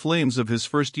raging flames of his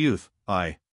first youth,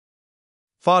 I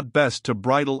thought best to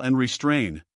bridle and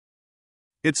restrain.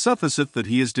 It sufficeth that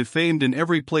he is defamed in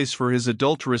every place for his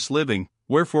adulterous living,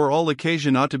 wherefore all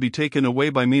occasion ought to be taken away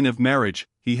by mean of marriage.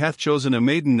 He hath chosen a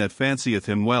maiden that fancieth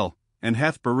him well, and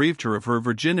hath bereaved her of her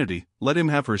virginity, let him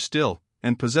have her still,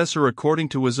 and possess her according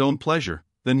to his own pleasure.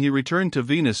 Then he returned to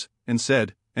Venus, and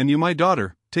said, And you my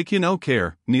daughter, take ye no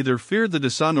care, neither fear the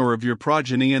dishonor of your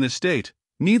progeny and estate,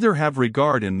 neither have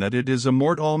regard in that it is a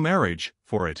mortal marriage,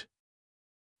 for it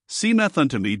seemeth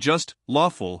unto me just,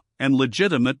 lawful, and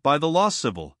legitimate by the law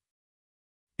civil.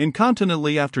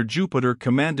 Incontinently after Jupiter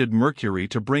commanded Mercury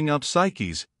to bring up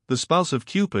Psyche, the spouse of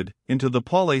Cupid, into the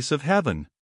palace of heaven.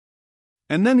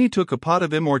 And then he took a pot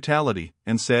of immortality,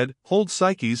 and said, Hold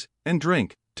Psyche, and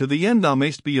drink, to the end thou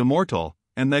mayst be immortal,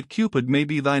 and that Cupid may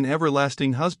be thine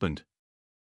everlasting husband.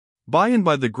 By and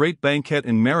by the great banquet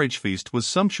and marriage feast was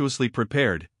sumptuously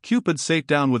prepared. Cupid sate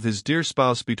down with his dear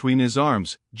spouse between his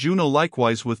arms, Juno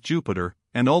likewise with Jupiter,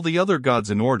 and all the other gods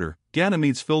in order.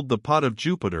 Ganymedes filled the pot of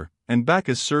Jupiter, and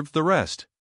Bacchus served the rest.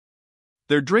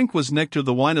 Their drink was nectar,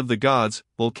 the wine of the gods.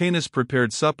 Vulcanus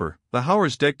prepared supper, the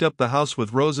Hours decked up the house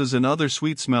with roses and other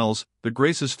sweet smells, the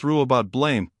Graces threw about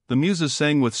blame, the Muses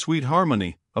sang with sweet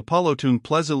harmony, Apollo tuned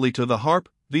pleasantly to the harp,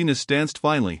 Venus danced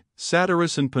finely,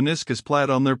 Satyrus and Paniscus played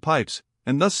on their pipes,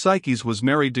 and thus Psyche was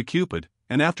married to Cupid,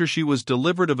 and after she was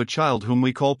delivered of a child whom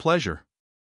we call Pleasure.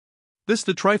 This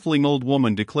the trifling old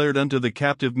woman declared unto the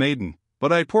captive maiden,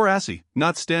 but I, poor Asse,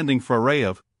 not standing far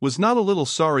of, was not a little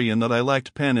sorry in that I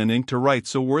lacked pen and ink to write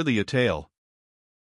so worthy a tale.